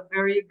all a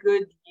very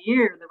good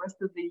year, the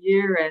rest of the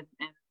year. And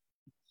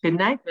good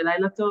night.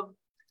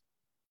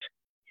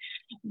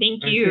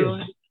 Thank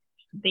you.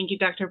 Thank you,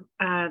 Dr.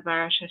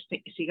 Barasha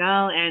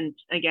Siegal, and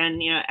again,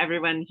 you know,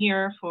 everyone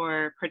here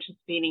for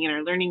participating in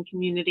our learning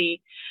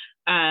community.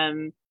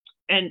 And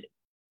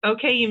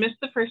okay, you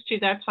missed the first 2.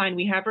 That's fine.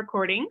 We have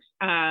recordings.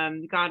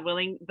 God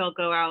willing, they'll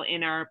go out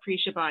in our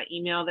pre-Shabbat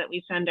email that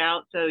we send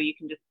out, so you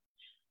can just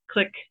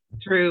click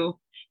through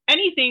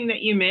anything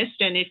that you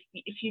missed. And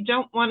if you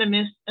don't want to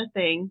miss a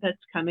thing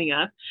that's coming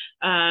up,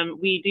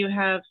 we do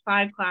have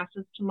 5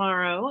 classes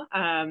tomorrow,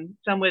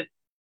 some with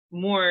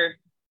more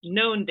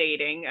known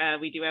dating.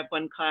 We do have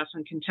 1 class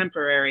on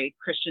contemporary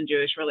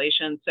Christian-Jewish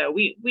relations. So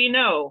we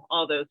know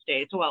all those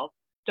dates. Well,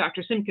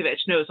 Dr.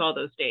 Simkovich knows all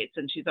those dates,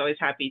 and she's always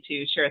happy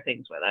to share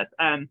things with us.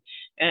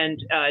 And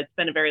it's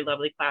been a very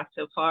lovely class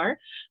so far,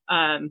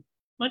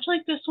 much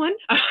like this one.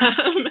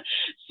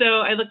 So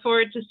I look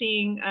forward to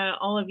seeing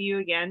all of you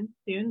again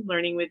soon,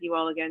 learning with you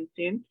all again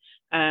soon.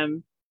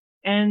 And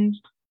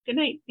good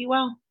night. Be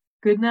well.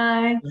 Good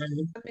night.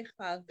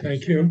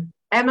 Thank you.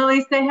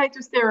 Emily, say hi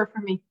to Sarah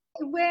for me.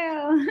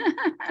 Well.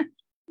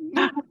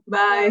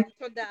 Bye.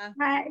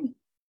 Bye.